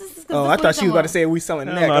necklaces? Oh, I thought she was about to say we selling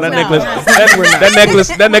neck. No, I was that like, necklace,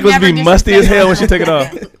 no. that necklace Never be musty as hell when she take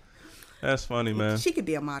disrespect it off. That's funny, man. She could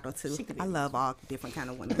be a model too. I love all different kind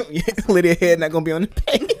of women. yeah, Lydia head not gonna be on the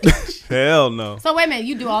page. Hell no. So wait a minute,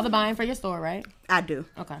 you do all the buying for your store, right? I do.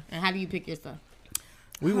 Okay. And how do you pick your stuff?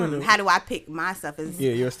 We went. How do I pick my stuff?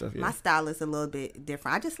 Your stuff. Yeah. My style is a little bit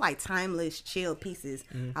different. I just like timeless, chill pieces.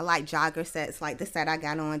 I like jogger sets, like the set I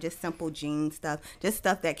got on. Just simple jean stuff. Just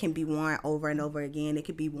stuff that can be worn over and over again. It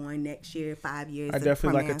could be worn next year, 5 years. I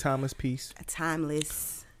definitely like now. a timeless piece.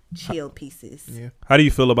 Timeless, chill pieces. Yeah. How do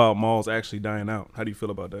you feel about malls actually dying out? How do you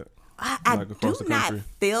feel about that? I Like across do the not country?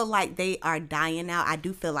 feel like they are dying out. I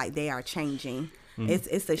do feel like they are changing.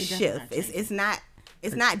 It's a shift.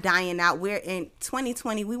 It's not dying out. We're in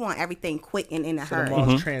 2020. We want everything quick and in a So hurry. the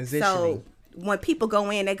mall's transitioning. So when people go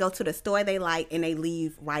in, they go to the store they like and they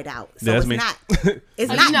leave right out. So Yeah, that's it's me. not. It's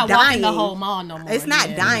So not you're not dying. walking the whole mall no more. It's not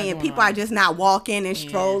Yeah, dying. going People on. are just not walking and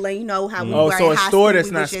strolling. You know how we Oh, were so in a high store school, that's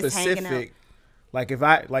we not was just hanging out. specific. Like if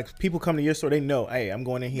I people come to your store, they know, hey, I'm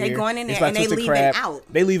going in here. They going in It's there like and they Twisted leaving Crab. out.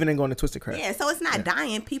 They leaving and going to Twisted Crab. Yeah, so it's not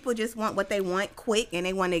dying. People just want what they want quick and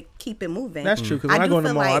they want to keep it moving. That's true. Because when I do go in the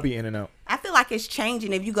feel mall, I like- be in and out. I feel like it's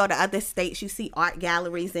changing. If you go to other states, you see art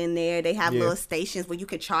galleries in there. They have Yeah. little stations where you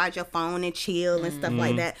can charge your phone and chill and stuff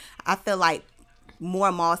like that. I feel like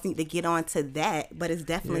more malls need to get on to that, but it's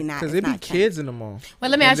definitely not. Because It's it be not kids in the mall.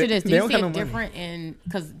 But let me And ask you this: Do they you don't see got it no money. different in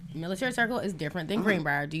because Military Circle is different than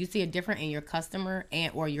Greenbrier? Do you see it different in your customer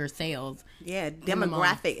and or your sales? Yeah, the mall.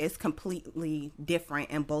 demographic is completely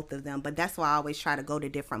different in both of them. But that's why I always try to go to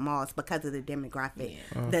different malls because of the demographic.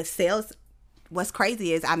 The sales. What's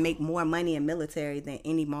crazy is I make more money in military than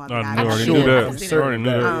any mall that I I've already sure. knew I that. can see I already knew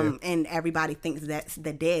that. that. and everybody thinks that's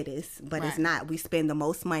the deadest, but it's Right. not. We spend the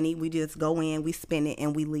most money. We just go in, we spend it,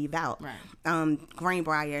 and we leave out. Right.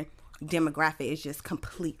 Greenbrier demographic is just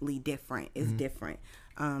completely different. It's different,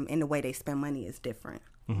 and the way they spend money is different.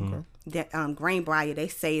 Greenbrier, they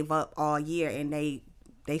save up all year and they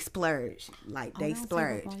splurge, like they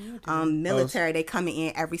splurge. Military, they coming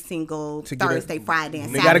in every single To get Thursday, Friday,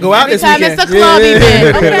 and They Saturday. got to go out Every this time weekend. it's a club event,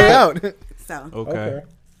 they gotta okay. go out. So Okay.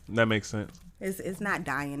 That makes sense. it's not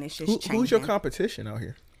dying. It's just changing. Who's your competition out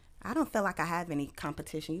here? I don't feel like I have any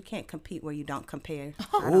competition. You can't compete where you don't compare.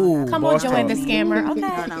 Ooh, Come on, boss Joanne the talk. scammer. Okay.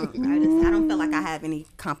 I don't feel like I have any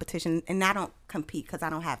competition, and I don't compete because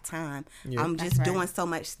I don't have time. I'm just That's right. doing so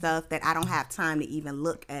much stuff that I don't have time to even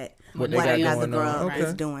look at What what, they got another going on. girl is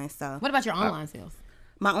Okay. doing. So What about your online sales?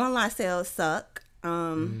 my online sales suck.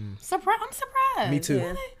 I'm surprised. Me too.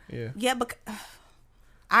 Yeah. Yeah. Yeah, but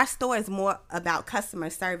our store is more about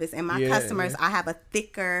customer service, and my Yeah, customers, I have a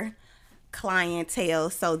thicker clientele,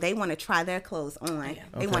 so they want to try their clothes on.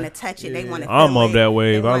 They want to touch it. They want to. I'm of that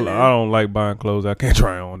wave. I don't like buying clothes I can't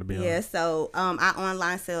try on, to be honest. Yeah, so our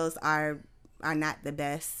online sales are not the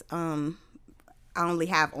best. I only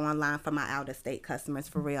have online for my out of state customers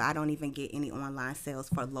for real. I don't even get any online sales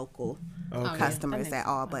for local customers at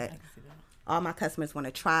all. But all my customers want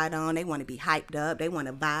to try it on. They want to be hyped up. They want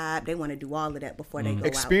to vibe. They want to do all of that before they go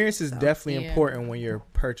Experience out. is So- definitely Yeah. important when you're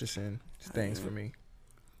purchasing things for me.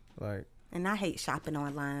 Like, And I hate shopping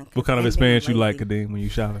online. What kind of and being experience you like, lazy. Kadeem, when you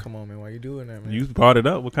shopping? come on, man, why you doing that, man? You brought it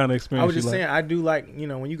up. What kind of I experience was you just like? saying, I do like,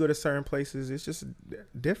 when you go to certain places, it's just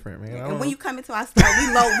different, man. I And don't when know. you come into our store,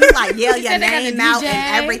 we like yell your said they got name the out DJ.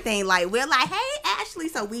 and everything. Like we're like, hey Ashley.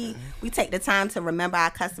 So we take the time to remember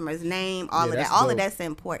our customer's name. All Yeah, of that's that. All dope. of that's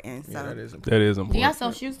important. So Yeah, that is important. That is Do y'all important.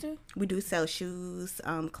 sell shoes too? we do sell shoes,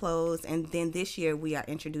 clothes, and then this year we are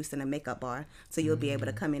introducing a makeup bar. So you'll be able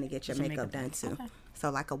to come in and get your makeup done too. Okay. So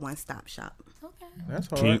like a one-stop shop. Okay.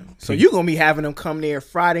 That's all Can you- right. So you gonna be having them come there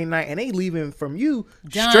Friday night, and they leaving from you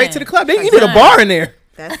Done. straight to the club. You need a Done. bar in there.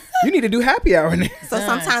 That's You need to do happy hour in there. so Done.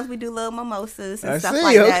 sometimes we do little mimosas and I stuff see,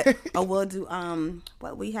 like okay. that. Or we'll do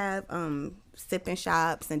what we have sipping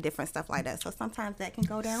shops and different stuff like that. So sometimes that can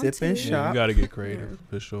go down Sipping too. shop. Yeah, you got to get creative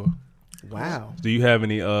for sure. Wow. Do you have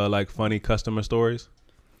any like funny customer stories?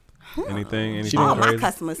 Anything All my crazy?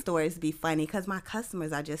 customer stories be funny because my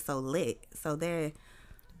customers are just so lit. So they're.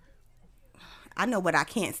 I know what I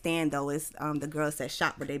can't stand though is the girls that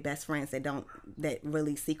shop with their best friends that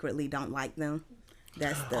really secretly don't like them.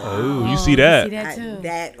 That's the Oh, you see that? See that too.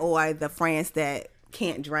 that or the friends that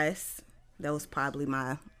can't dress. Those probably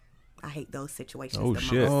I hate those situations. Oh, the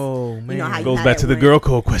shit. most. Oh You know how man. you Goes have back that to the one- girl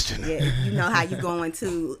code question. Yeah, you know how you go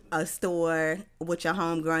into a store with your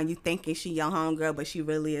homegirl and you thinking she your homegirl, but she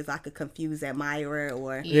really is like a confused admirer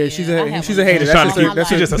or Yeah, she's I a have she's one a of hater. those Trying That's to all keep. my that's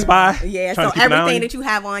She's life. just a spy. yeah. Trying So to keep an eye on everything you? that you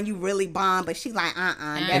have on, you really bomb, but she's like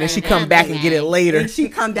and then she come back and get it later. And she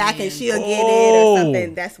come back and she'll get it Oh. or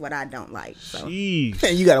something. That's what I don't like. So Jeez.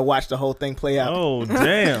 And you gotta watch the whole thing play out. Oh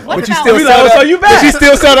damn. What But you about- still We saw like, that, so you but you back.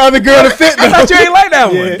 still saw the other girl to fit I though. thought you ain't like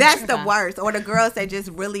that Yeah. one. that's the worst. Or the girls that just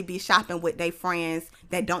really be shopping with their friends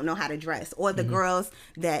that don't know how to dress. Or the girls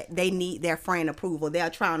that they need their friend approval. They'll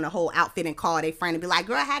try on the whole outfit and call their friend and be like,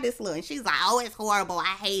 girl, how this look? And she's like, oh, it's horrible. I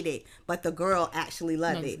hate it. But the girl actually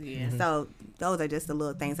loved it. Yeah. So those are just the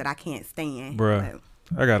little things that I can't stand. Bruh.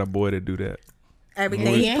 But I got a boy to do that.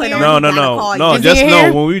 everything Yeah. you put on, No, you no, gotta no, call no. you. Is Just he know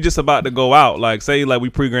here? when we just about to go out, like say like we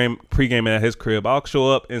pre-gaming at his crib, I'll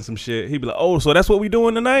show up in some shit. He'd be like, "Oh, so that's what we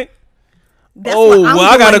doing tonight?" That's Oh, what I'm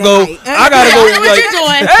well, I gotta doing go. tonight. I gotta go. What Like, you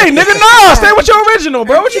doing? hey, nigga, nah, stay with your original,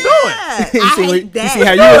 bro. What you doing? Yeah, you, I see, hate you that. see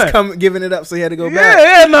how you What? was giving it up, so you had to go Yeah, back.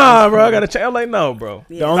 yeah, nah, bro. I gotta change. I'm like, no, bro.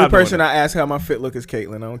 The only Stop doing person that. I ask how my fit look is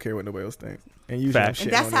Caitlyn. I don't care what nobody else thinks. And usually Fact. I'm And shitting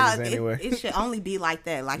And that's on how niggas anyway. it should only be like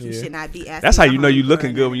that. Like you Yeah. should not be asking. That's how you know you your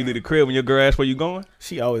looking homegirl good when you none leave of the crib. When your girl asks where you going,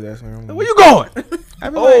 She always asks me. where you going? I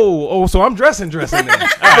be like, Oh, so I'm dressing then. All right,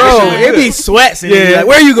 bro, shit look it be good. sweats. And Yeah. yeah, like,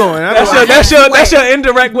 where you going? I be like, That's your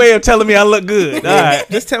indirect way of telling me I look good. All right.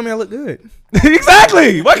 just tell me I look good.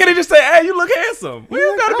 Exactly. Why can't they just say, "Hey, you look handsome"? We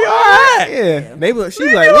don't gotta be all right. Yeah, they be, she be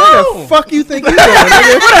Leave like, me where alone. the fuck you think you going?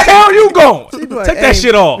 Nigga? Where the hell you going? She be like, Take that "Hey,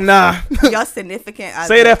 shit off. Nah, Your significant other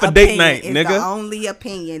Say that for date opinion night, is nigga. the only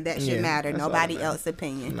opinion that should Yeah, matter. that's all Nobody that matters. else's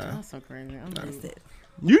opinion. Nah. That's so crazy. That's it.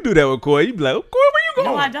 You do that with Coy. You be like, "Oh, Coy, where you going?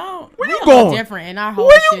 No, I don't. Where We you a little going? Different in our whole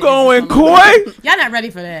Where shit you is going, just a little Coy?" different. Y'all not ready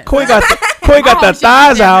for that. Coy got the Our whole shit is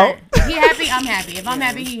thighs out. different. If he happy, I'm happy. If I'm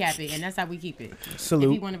happy, he happy, and that's how we keep it. If he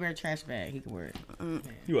salute. want to wear a trash bag, he can wear it.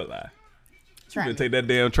 You a lie. You Try better me. take that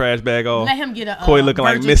damn trash bag off. Let him get a Coy looking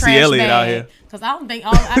like Virgin Missy trash Elliott out bag, here. Cause I don't think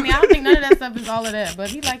I don't think none of that stuff is all of that. But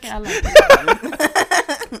if he like it, I like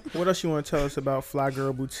it. What else you want to tell us about Fly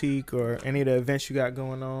Girl Boutique or any of the events you got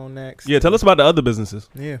going on next? Yeah, tell us about the other businesses.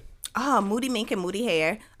 Yeah. Oh, Moody Mink and Moody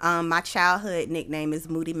Hair. My childhood nickname is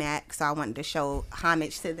Moody Mac, so I wanted to show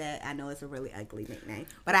homage to that. I know it's a really ugly nickname,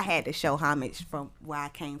 but I had to show homage from where I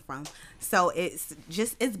came from. So it's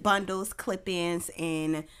bundles, clip-ins,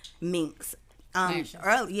 and minks.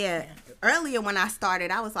 Earlier when I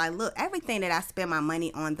started, I was like, look, everything that I spend my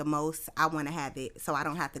money on the most, I want to have it, so I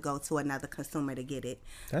don't have to go to another consumer to get it.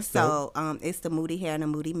 That's so it's the Moody Hair and the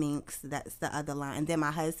Moody Minks. That's the other line, and then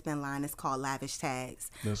my husband line is called Lavish Tags.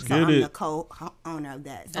 Let's so get I'm it. the co-owner of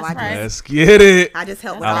that. So That's right. Let's get it. I just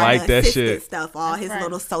help with I all like the that assistant shit. stuff, all That's his right.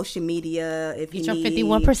 little social media. If Get you your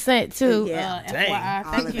need 51% too. Yeah. FYI.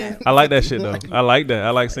 All Thank of you. that. I like that shit though. I like that.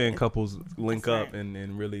 I like seeing couples link up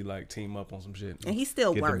and really like team up on some shit. And he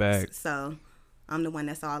still Get the works, bag. so I'm the one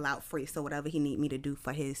that's all out free. So whatever he need me to do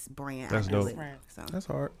for his brand, That's I do dope. it. Right. So That's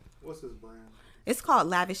hard. What's his brand? it's called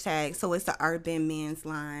Lavish Tag. So it's the urban men's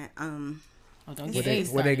line. Oh, don't What get they- age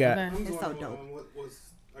what they got? started. I'm It's just so wondering dope.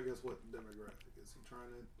 I guess what demographic is he trying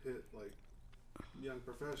to hit? Like young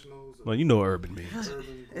professionals? Or Well, you know what urban means.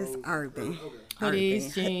 urban It's clothes? urban. Okay. Hoodies,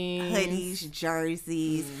 Urban. jeans. Hoodies,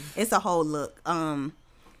 jerseys. It's a whole look.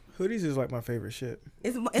 Hoodies is like my favorite shit.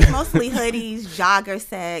 It's mostly hoodies, jogger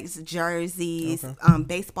sacks, jerseys, Okay.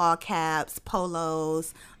 baseball caps,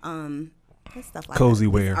 polos, and stuff like Cozy that.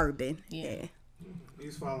 It's wear. urban. Yeah. Yeah.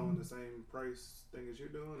 He's following the same price thing as you're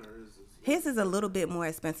doing, or is it? His is a little bit more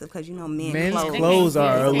expensive because men's Men's clothes. clothes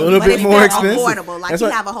are a But little But bit it's more still expensive. affordable. Like That's you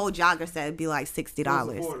what- have a whole jogger set, it'd be like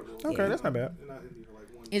 $60. It's affordable. Okay, that's not bad. You're not in here for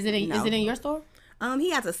like one. Is it No. in your store?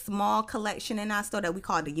 He has a small collection in our store that we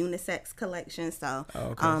call the unisex collection. So,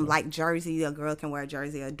 okay, like jersey, a girl can wear a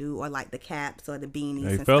jersey or do, or like the caps or the beanies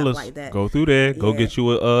Hey and fellas, stuff like that. go through there. Go Yeah. get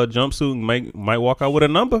you a jumpsuit. Might walk out with a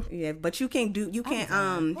number. Yeah, but you can hit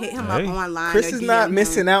him Hey. up online. Chris or is DM not him.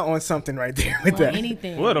 missing out on something right there with Or that.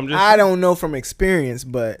 anything. What? I'm just. I don't know from experience,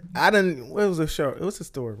 but I didn't. What was the show? It was a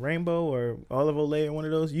store, Rainbow or Olive Olay or one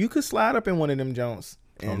of those. You could slide up in one of them Jones.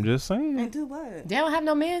 I'm just saying. And do what? They don't have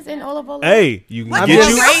no men's in Olive Olay. Hey, you can What? get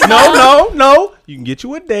I'm you. just- No. You can get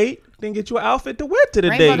you a date. Then get you an outfit to wear to the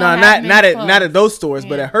Rainbow date. don't No, have not men's not clothes. at those stores,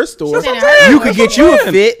 but Yeah. at her stores, She said at her you store. could get you a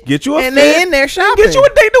fit. Get you a and fit. they in there shopping. Get you a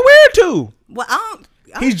date to wear to. Well,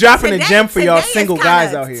 He's dropping a today- gem for y'all today is single kinda-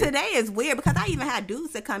 guys out here. Today is weird because I even had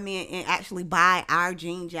dudes that come in and actually buy our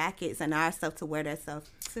jean jackets and our stuff to wear that stuff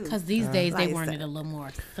too. Because these days they Like want so- it a little more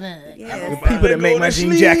snug. Yeah. People that make my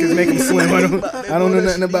jean jackets make them slim. I don't know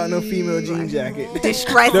nothing about no female jean jacket.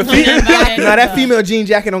 Distressed. The Nothing about it. No, that female jean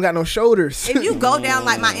jacket don't got no shoulders. If you go down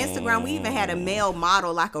like my Instagram, we even had a male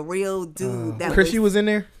model, like a real dude. That Chris, you was in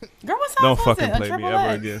there. Girl, what size Don't was fucking it? A play me triple ever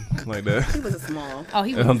X? again like that. he was a small. Oh,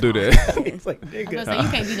 he was. Don't do that. It's like, I was nigga. gonna say, you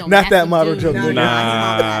can't be no Not that massive model dude. joke, No, nigga. no.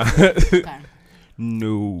 Nah. Okay.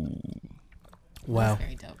 No. Wow,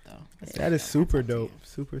 Very dope though. that is super dope.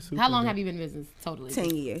 Super. How long dope. have you been in business totally? 10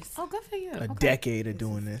 years. Oh, good for you. A Okay. decade of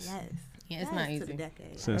doing this. Yes. Yeah, it's Yes, not to the easy.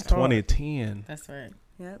 decade. Since That's hard. 2010. That's right.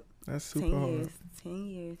 Yep. That's 10 super hard. years. 10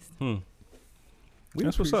 years. We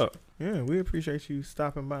That's what's appreciate- up. Yeah, we appreciate you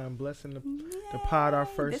stopping by and blessing the pod our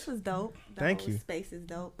first. This was dope. The Thank whole you. Space is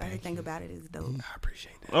dope. Everything about it is dope. I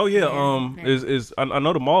appreciate that. Oh yeah. Yeah. I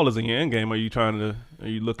know the mall is in your end game. Are you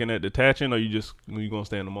looking at detaching, or are you gonna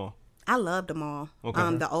stay in the mall? I love the mall.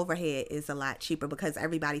 Okay. The overhead is a lot cheaper because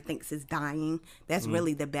everybody thinks it's dying. That's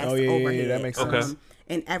really the best Oh, yeah, overhead. that makes Okay. sense.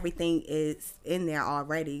 And everything is in there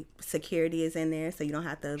already. Security is in there, so you don't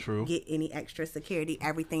have to True. get any extra security.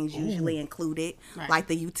 Everything's usually included, Right. like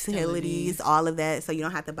the utilities, all of that. So you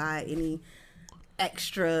don't have to buy any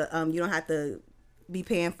extra. You don't have to be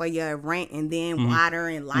paying for your rent and then water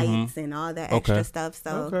and lights and all that extra Okay. stuff.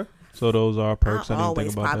 So Okay. So those are perks. I'll I didn't always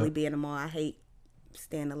think about probably that. be in the mall. I hate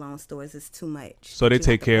standalone stores. It's too much. So they You have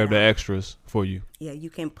take to care put of the out. extras for you. Yeah, you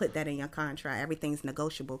can put that in your contract. Everything's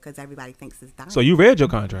negotiable because everybody thinks it's dying. So you read your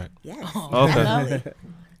contract. Yes, Okay. absolutely.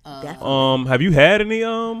 Definitely. Have you had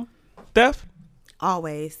any theft?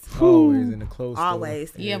 Always. Always in the clothes store.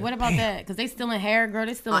 Always. Yeah, what about that? Because they still in hair, girl.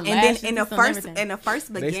 They still in And then lashes. in they the still in first everything. They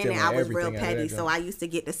still beginning, want I was real everything out of petty, that so joint. I used to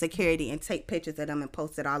get the security and take pictures of them and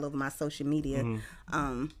post it all over my social media.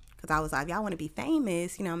 Because I was like, y'all want to be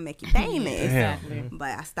famous, make you famous. Exactly.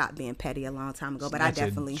 But I stopped being petty a long time ago. But I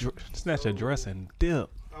definitely. Snatch a dress and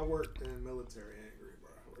dip. I worked in military in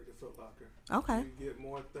Greenbrier. I worked at Foot Locker. Okay. You get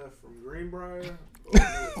more theft from Greenbrier.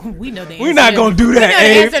 Or military? We know the We're answer. not gonna do We know that, the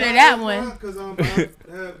Abe. answer to that one.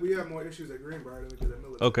 Because we have more issues at Greenbrier than we did at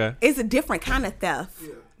military. Okay. It's a different kind of theft.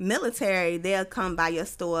 Yeah. Military, they'll come by your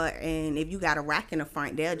store, and if you got a rack in the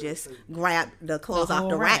front, they'll just grab the clothes The off whole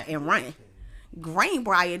the rack rack. and run.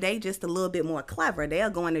 Greenbrier, they just a little bit more clever. They'll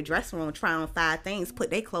go in the dressing room, try on 5 things, put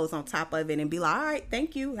their clothes on top of it, and be like, all right,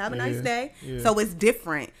 thank you, have a nice day. Yeah. So it's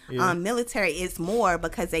different. Yeah. Military, it's more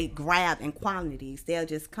because they grab in quantities. They'll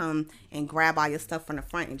just come and grab all your stuff from the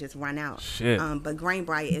front and just run out. Shit. But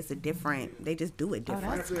Greenbrier is a different, they just do it different.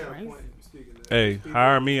 I actually had a point speaking of that. Hey,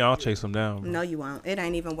 hire me. I'll chase them down. No, you won't. It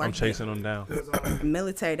ain't even worth I'm chasing them down.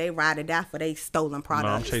 Military, they ride or die for they stolen No, I'm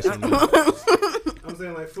products. chasing them. I'm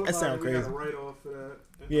saying like Foot That sound Locker, you got crazy. a write off for that.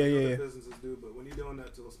 And Yeah, other yeah. businesses do, but when you're doing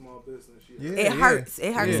that to a small business, Yeah. It hurts.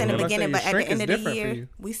 It hurts Yeah. in the Like I beginning, say, but at shrink the end is of the different for year, you.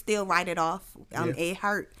 we still write it off. Yeah. It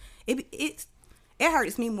hurt. It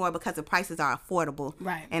hurts me more because the prices are affordable.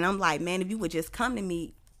 Right. And I'm like, man, if you would just come to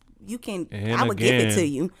me, you can. And I would give it again, to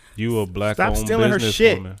you. You a black Stop owned stealing her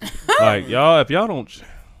shit. businesswoman. Like y'all, if y'all don't,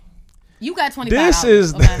 You got $25. This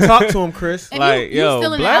is okay? Talk to him, Chris. If like, you yo,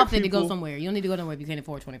 still in an black outfit to people- go somewhere. You don't need to go nowhere if you can't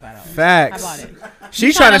afford $25. Facts. How about it?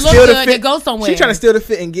 She's trying trying to to look steal the good to fit. go somewhere. She's trying to steal the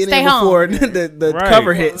fit and get Stay in home. before the Right.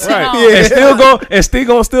 cover hits. Right. Yeah. And still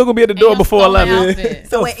gonna be at the door your before stolen 11. outfit.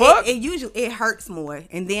 So The fuck? it usually it hurts more.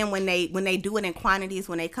 And then when they do it in quantities,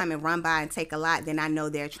 when they come and run by and take a lot, then I know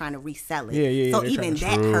they're trying to resell it. Yeah, yeah, So they're even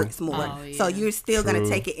trying that True. hurts more. Oh, So yeah. you're still gonna True.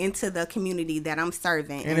 take it into the community that I'm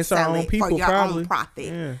serving and it's our sell own it people, for your probably. own profit.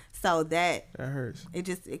 Yeah. So that hurts.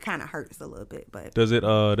 it kind of hurts a little bit, but Does it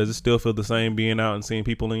still feel the same being out and seeing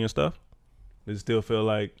people in your stuff? Does it still feel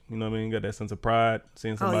like, you know what I mean, got that sense of pride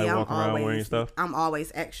seeing somebody walking around wearing your stuff? I'm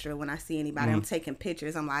always extra when I see anybody. I'm taking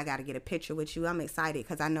pictures. I'm like, I got to get a picture with you. I'm excited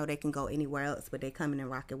because I know they can go anywhere else, but they coming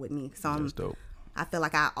and rocking with me. So That's dope. I feel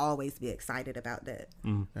like I always be excited about that.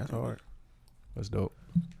 That's hard. That's dope.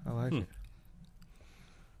 I like it.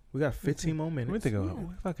 We got 15 more Let me minutes. think of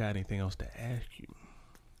if I got anything else to ask you.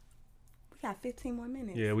 We got 15 more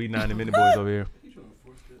minutes. Yeah, we 90-minute boys over here.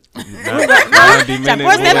 90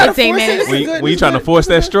 Force that minutes. 15 minutes. When you trying to force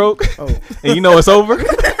that stroke, Oh. and you know it's over.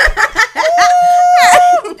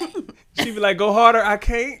 She be like, "Go harder." I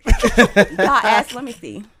can't. Y'all ask, let me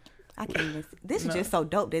see. I can't even see. This is just so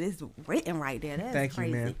dope that it's written right there. That's Thank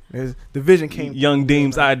crazy. you, man. The vision came. Young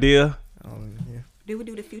Deem's idea. Oh, yeah. Did we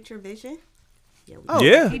do the future vision? Yeah. We Oh,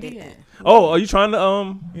 Yeah. He did. Oh, are you trying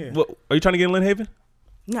to Yeah. What, are you trying to get in Lynn Haven?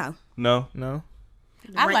 No. No. No.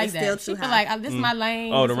 I rent like is still that. She too feel high. like this is my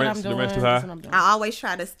lane. Oh, this the what rent's- I'm the doing, rent's too this high? what I'm doing. I always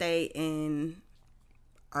try to stay in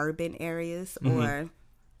urban areas or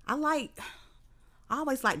I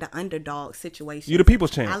always like the underdog situations. You the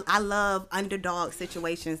people's champ. I love underdog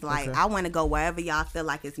situations. Like Okay. I want to go wherever y'all feel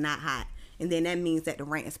like it's not hot, and then that means that the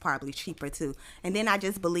rent is probably cheaper too. And then I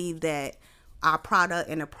just believe that our product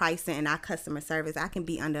and the pricing and our customer service, I can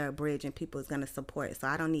be under a bridge and people is gonna support. So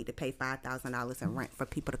I don't need to pay $5,000 in rent for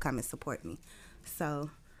people to come and support me. So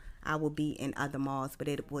I will be in other malls, but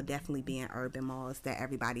it will definitely be in urban malls that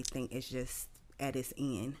everybody think is just at its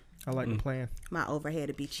end. I like the plan. My overhead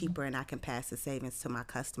to be cheaper, and I can pass the savings to my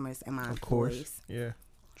customers and my Of course. employees. Yeah.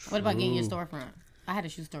 What about getting your storefront? I had a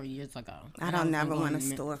shoe store years ago. I don't never want a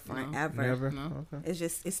storefront ever. Never. No. Okay.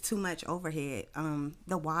 It's too much overhead.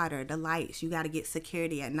 The water, the lights, you got to get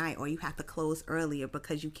security at night, or you have to close earlier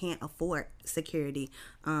because you can't afford security.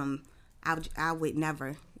 I would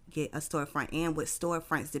never get a storefront. And with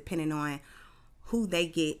storefronts, depending on who they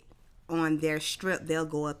get on their strip, they'll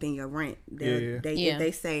go up in your rent. If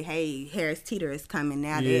they say, hey, Harris Teeter is coming,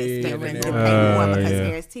 now they expect them to pay more because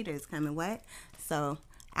Harris Teeter is coming. What? So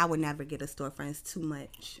I would never get a storefront. It's too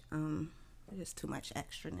much. It's too much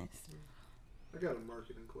extraness. I got a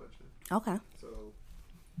marketing question. Okay. So,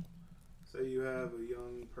 say you have a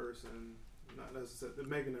young person, not necessarily they're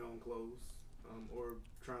making their own clothes, or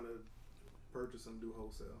trying to purchase them, do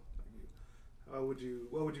wholesale.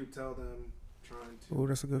 What would you tell them trying to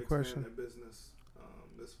that's a good question. Their business,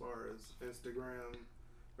 as far as Instagram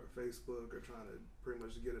or Facebook, or trying to pretty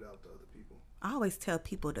much get it out to other people? I always tell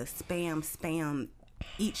people to spam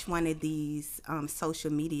each one of these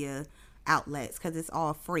social media outlets because it's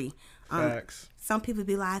all free. Facts. Some people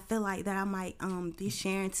be like, I feel like that I might be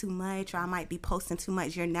sharing too much, or I might be posting too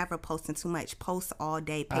much. You're never posting too much. Post all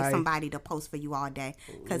day. Pay somebody to post for you all day,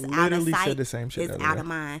 because out of sight is out of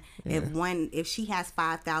mind. Yeah. If she has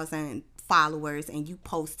 5,000 followers and you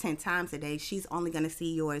post 10 times a day, she's only going to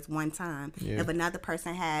see yours one time. If another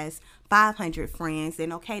person has 500 friends,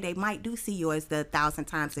 then okay, they might do see yours the 1,000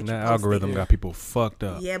 times that you posted. That algorithm got people fucked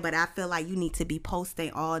up. Yeah, but I feel like you need to be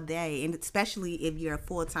posting all day, and especially if you're a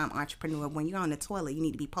full-time entrepreneur, when you're on the toilet, you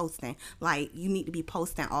need to be posting. Like, you need to be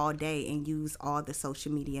posting all day and use all the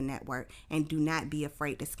social media network, and do not be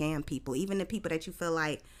afraid to scam people, even the people that you feel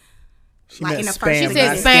like in the She first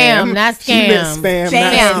said spam, not scam. She meant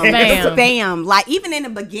spam. Spam. Like, even in the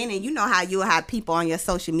beginning, you know how you'll have people on your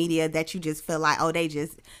social media that you just feel like, oh, they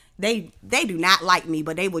do not like me,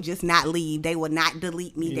 but they will just not leave. They will not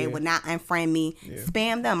delete me. They will not unfriend me.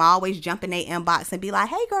 Spam them. I always jump in their inbox and be like,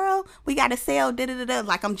 hey, girl, we got a sale.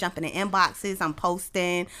 Like, I'm jumping in inboxes. I'm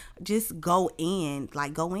posting. Just go in.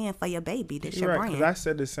 Like, go in for your baby. This your brand. Because I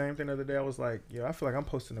said the same thing the other day. I was like, yo, I feel like I'm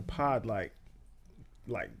posting a pod like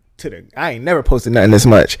I ain't never posted nothing this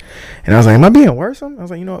much. And I was like, am I being worrisome? I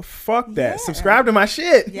was like, you know what? Fuck that. Subscribe to my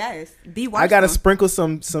shit. Yes. Be worrisome. I got to sprinkle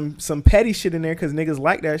some petty shit in there because niggas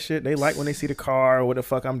like that shit. They like when they see the car or what the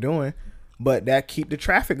fuck I'm doing. But that keep the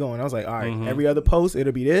traffic going. I was like, all right, every other post,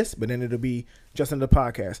 it'll be this, but then it'll be just in the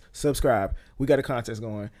podcast. Subscribe. We got a contest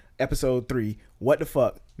going. Episode 3. What the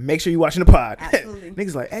fuck? Make sure you're watching the pod. Absolutely.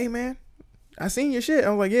 Niggas like, hey, man, I seen your shit. I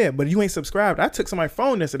was like, yeah, but you ain't subscribed. I took somebody's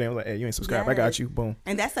phone yesterday. I was like, hey, you ain't subscribed. I got you. Boom.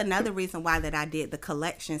 And that's another reason why that I did the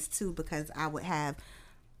collections too, because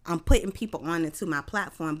I'm putting people on into my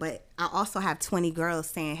platform, but I also have 20 girls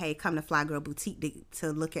saying, hey, come to Fly Girl Boutique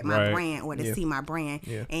to look at my brand or to see my brand.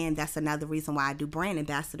 Yeah. And that's another reason why I do brand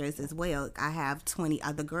ambassadors as well. I have 20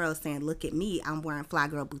 other girls saying, look at me, I'm wearing Fly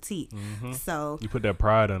Girl Boutique. So you put that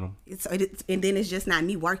pride in them. And then it's just not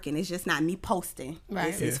me working. It's just not me posting.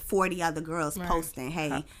 Right. It's 40 other girls posting,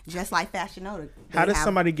 hey, just like Fashion Nova. How does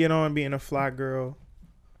somebody get on being a Fly Girl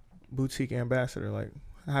Boutique ambassador? Like,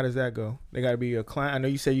 how does that go? They got to be a client. I know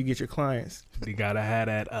you say you get your clients. They got to have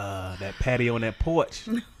that patio on that porch.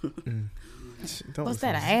 What's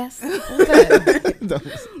that, an ass? What's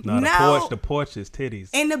that? No, the porch is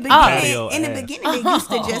titties. In the beginning, it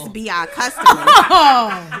used to just be our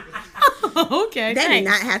customers. Okay, they did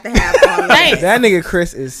not have to have all that. That nigga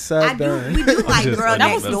Chris is southern. We do like girl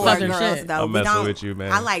next door girls, though. I'm messing with you,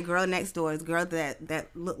 man. I like girl next doors, girls that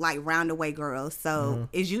look like roundaway girls. So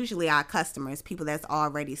it's usually our customers, people that's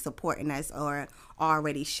already supporting us or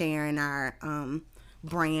already sharing our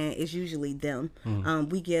brand. Is usually them.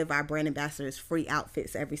 We give our brand ambassadors free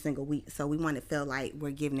outfits every single week, so we want to feel like we're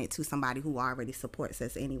giving it to somebody who already supports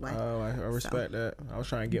us anyway. Oh, I respect that. I was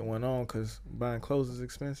trying to get one on because buying clothes is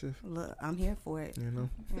expensive. Look, I'm here for it. You know,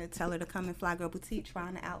 tell her to come in Fly Girl Boutique, try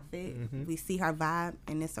on the outfit. We see her vibe,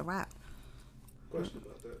 and it's a wrap. Question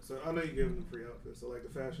about that. So I know you give them free outfits. So like the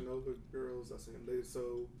Fashion Nova girls, I see them.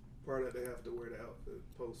 So part of that they have to wear the outfit,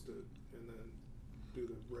 post it, and then do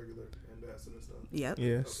the regular ambassador stuff. Yep.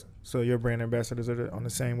 Yes. Okay. So your brand ambassadors are on the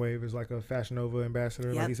same wave as like a Fashion Nova ambassador.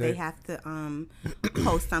 Yep. Like you said? They have to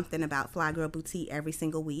post something about Fly Girl Boutique every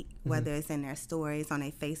single week, whether it's in their stories, on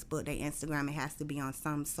their Facebook, their Instagram. It has to be on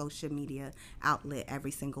some social media outlet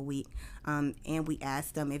every single week. And we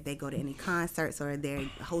ask them if they go to any concerts or they're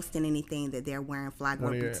hosting anything that they're wearing Fly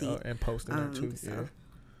Girl Boutique and posting that too. So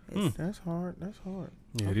that's hard.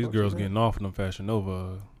 Yeah, these girls getting off in them Fashion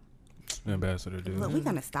Nova ambassador dude. Look, we're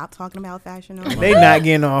gonna stop talking about Fashion Nova. They not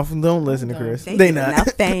getting off. Don't listen to Chris. They not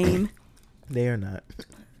enough fame. They are not.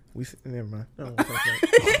 Never mind.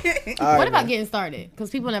 What about getting started? Because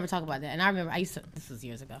people never talk about that. And I remember this was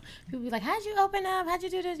years ago. People be like, how'd you open up? How'd you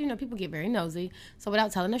do this? You know, people get very nosy. So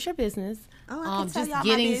without telling us your business, I can tell just y'all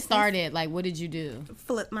getting started, like, what did you do?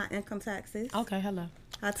 Flip my income taxes. Okay, hello.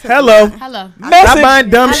 Hello. Hello. Stop buying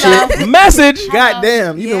dumb Hello. shit. Message.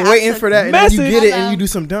 Goddamn, you've been Yeah, waiting I for that, and then you Message. get it, Hello. and you do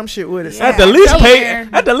some dumb shit with it. Yeah. At the least Don't pay. care.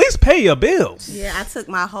 At the least pay your bills. Yeah, I took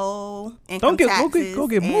my whole income Don't get taxes go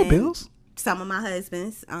get more and bills. Some of my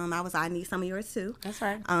husband's. I need some of yours too. That's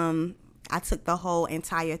right. I took the whole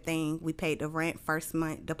entire thing. We paid the rent, first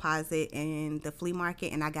month deposit, and the flea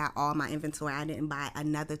market, and I got all my inventory. I didn't buy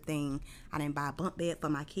another thing. I didn't buy a bunk bed for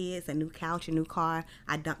my kids, a new couch, a new car.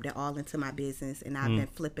 I dumped it all into my business, and I've been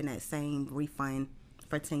flipping that same refund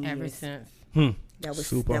for 10 years. Ever since. That was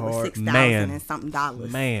Super that was hard. $6,000 Man. and something dollars.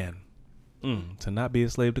 Man, to not be a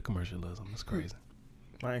slave to commercialism is crazy.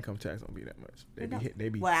 My income tax don't be that much. They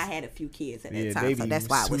be. Well, I had a few kids at that Yeah, time, they so be that's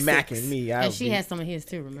why it was smacking 6. me. And she has some of his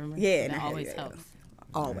too, remember? Yeah, That and I had- always yeah. helps.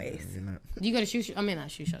 Always. Do you go to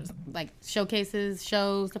not shoe shows, like showcases,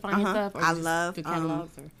 shows to find your stuff? Or I just love do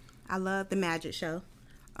catalogs or? I love the Magic Show.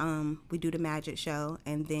 We do the Magic Show,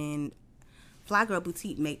 and then Fly Girl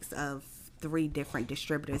Boutique makes of 3 different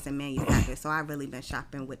distributors and manufacturers. So I've really been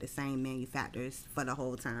shopping with the same manufacturers for the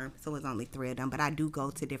whole time. So it's only 3 of them, but I do go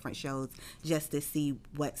to different shows just to see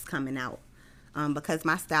what's coming out. Because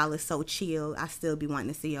my style is so chill, I still be wanting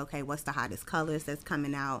to see, okay, what's the hottest colors that's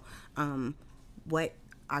coming out? What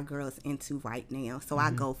are girls into right now? So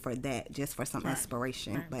I go for that just for some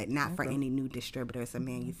inspiration, but not for any new distributors or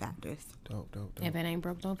manufacturers. Dope. If it ain't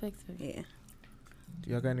broke, don't fix it. Yeah. Do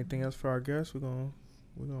y'all got anything else for our guests? We're gonna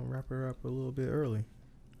wrap her up a little bit early.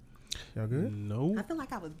 Y'all good? No. I feel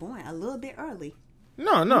like I was born a little bit early.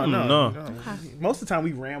 No. No. Most of the time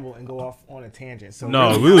we ramble and go off on a tangent. So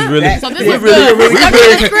No, we was really. So this we was really, good. Stuck to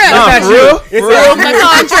the script. Nah, for real. It's On the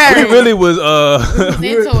contrary. We really was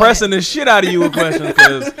into pressing the shit out of you with questions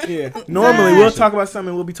because Yeah. Normally we'll talk about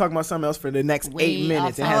something. We'll be talking about something else for the next Way 8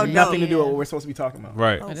 minutes. It off has topic. nothing to do with Yeah. what we're supposed to be talking about.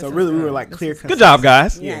 right. Oh, So really, we were like clear. Good job,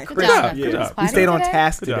 guys. Yeah, Good Chris. job. Good job. We stayed on Today?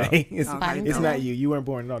 task Good job. today. It's, Okay. it's not you. You weren't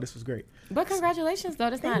born at all. This was great. But congratulations, though.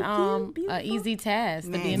 That's not an Beautiful. easy task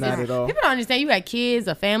to be in Not business. at all. People don't understand. You got kids,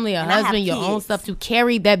 a family, a And I have husband, your own kids. stuff. To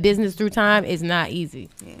carry that business through time is not easy.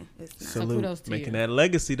 Yeah, it's not. So Salute. kudos to Making you. that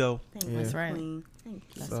legacy though. Thank Yeah. That's right. Queen. Thank you.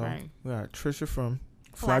 That's So right. we got Trisha from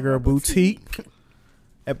Fly Fly Girl Girl Boutique.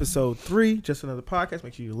 Episode 3, just another podcast.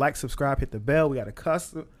 Make sure you like, subscribe, hit the bell. We got a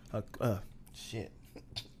custom. Shit.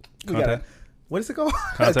 We got a, Contest? what is it called?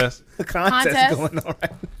 Contest. A contest Contest? going on right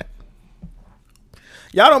now.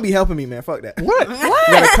 Y'all don't be helping me, man. Fuck that. What? We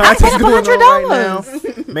got a contest up going on right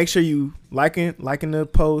 $100. now. Make sure you liking the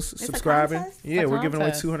post, It's a subscribing. contest? Yeah, It's a we're giving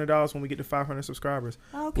away contest. $200 when we get to 500 subscribers.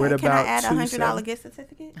 Okay, We're at can I about add a $100 270. gift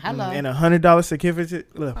certificate Hello. And a $100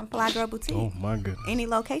 certificate. Look, from Fly Girl Boutique? Oh my goodness. Any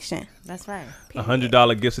location. That's right.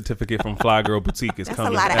 $100 gift certificate from Fly Girl Boutique is That's a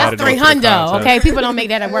coming. lot of Added That's up to the $300. contest. Okay, people don't make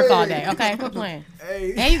that at work all day. Okay, quit playing.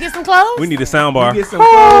 And you get some clothes. We need a sound bar. you get some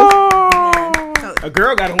clothes. So, A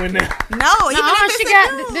girl got to win that. no, even No, if she it's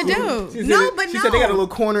got a the dude. dude. No, but She said they got a no. little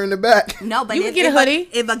corner in the back. No, but You can get a hoodie.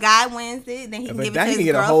 If a guy wins it, then he can But give it that to he his can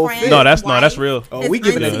get a whole girlfriend. fit. No, that's wife. real. Oh, His we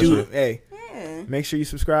giving auntie. a dude. Hey, Yeah. make sure you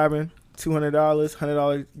subscribing. $200,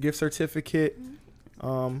 $100 gift certificate.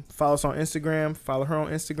 Follow us on Instagram. Follow her on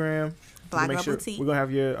Instagram. Fly Make Girl sure Boutique. we're gonna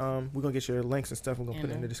have your we're gonna get your links and stuff. We're gonna put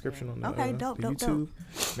it in the description on the, Okay, dope, the dope,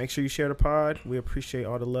 YouTube. Make sure you share the pod. We appreciate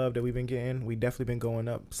all the love that we've been getting. We definitely been going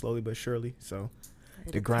up slowly but surely. So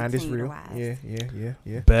the grind is continue to real. rise.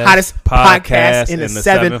 Yeah. Best Hottest podcast in the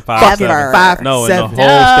 757. Ever. No, in the 757.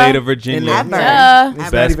 whole state of Virginia. Ever. Duh. It's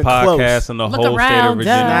not Best even podcast close. in the Look whole state around, of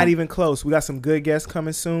Virginia. duh. Not even close. We got some good guests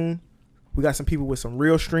coming soon. We got some people with some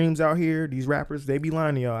real streams out here. These rappers, they be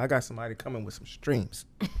lying to y'all. I got somebody coming with some streams.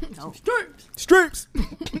 Streams.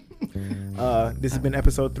 This has been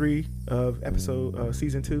episode 3 of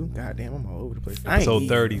season 2. God damn, I'm all over the place. I ain't Episode eating.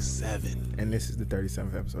 37. And this is the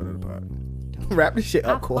 37th episode of the pod. Wrap this shit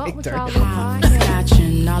up, fuck Corey. with Turn y'all. it up.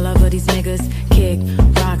 Catching all over these niggas. Kick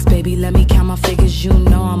rocks, baby. Let me count my figures. You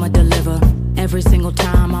know I'ma deliver. Every single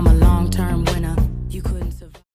time I'ma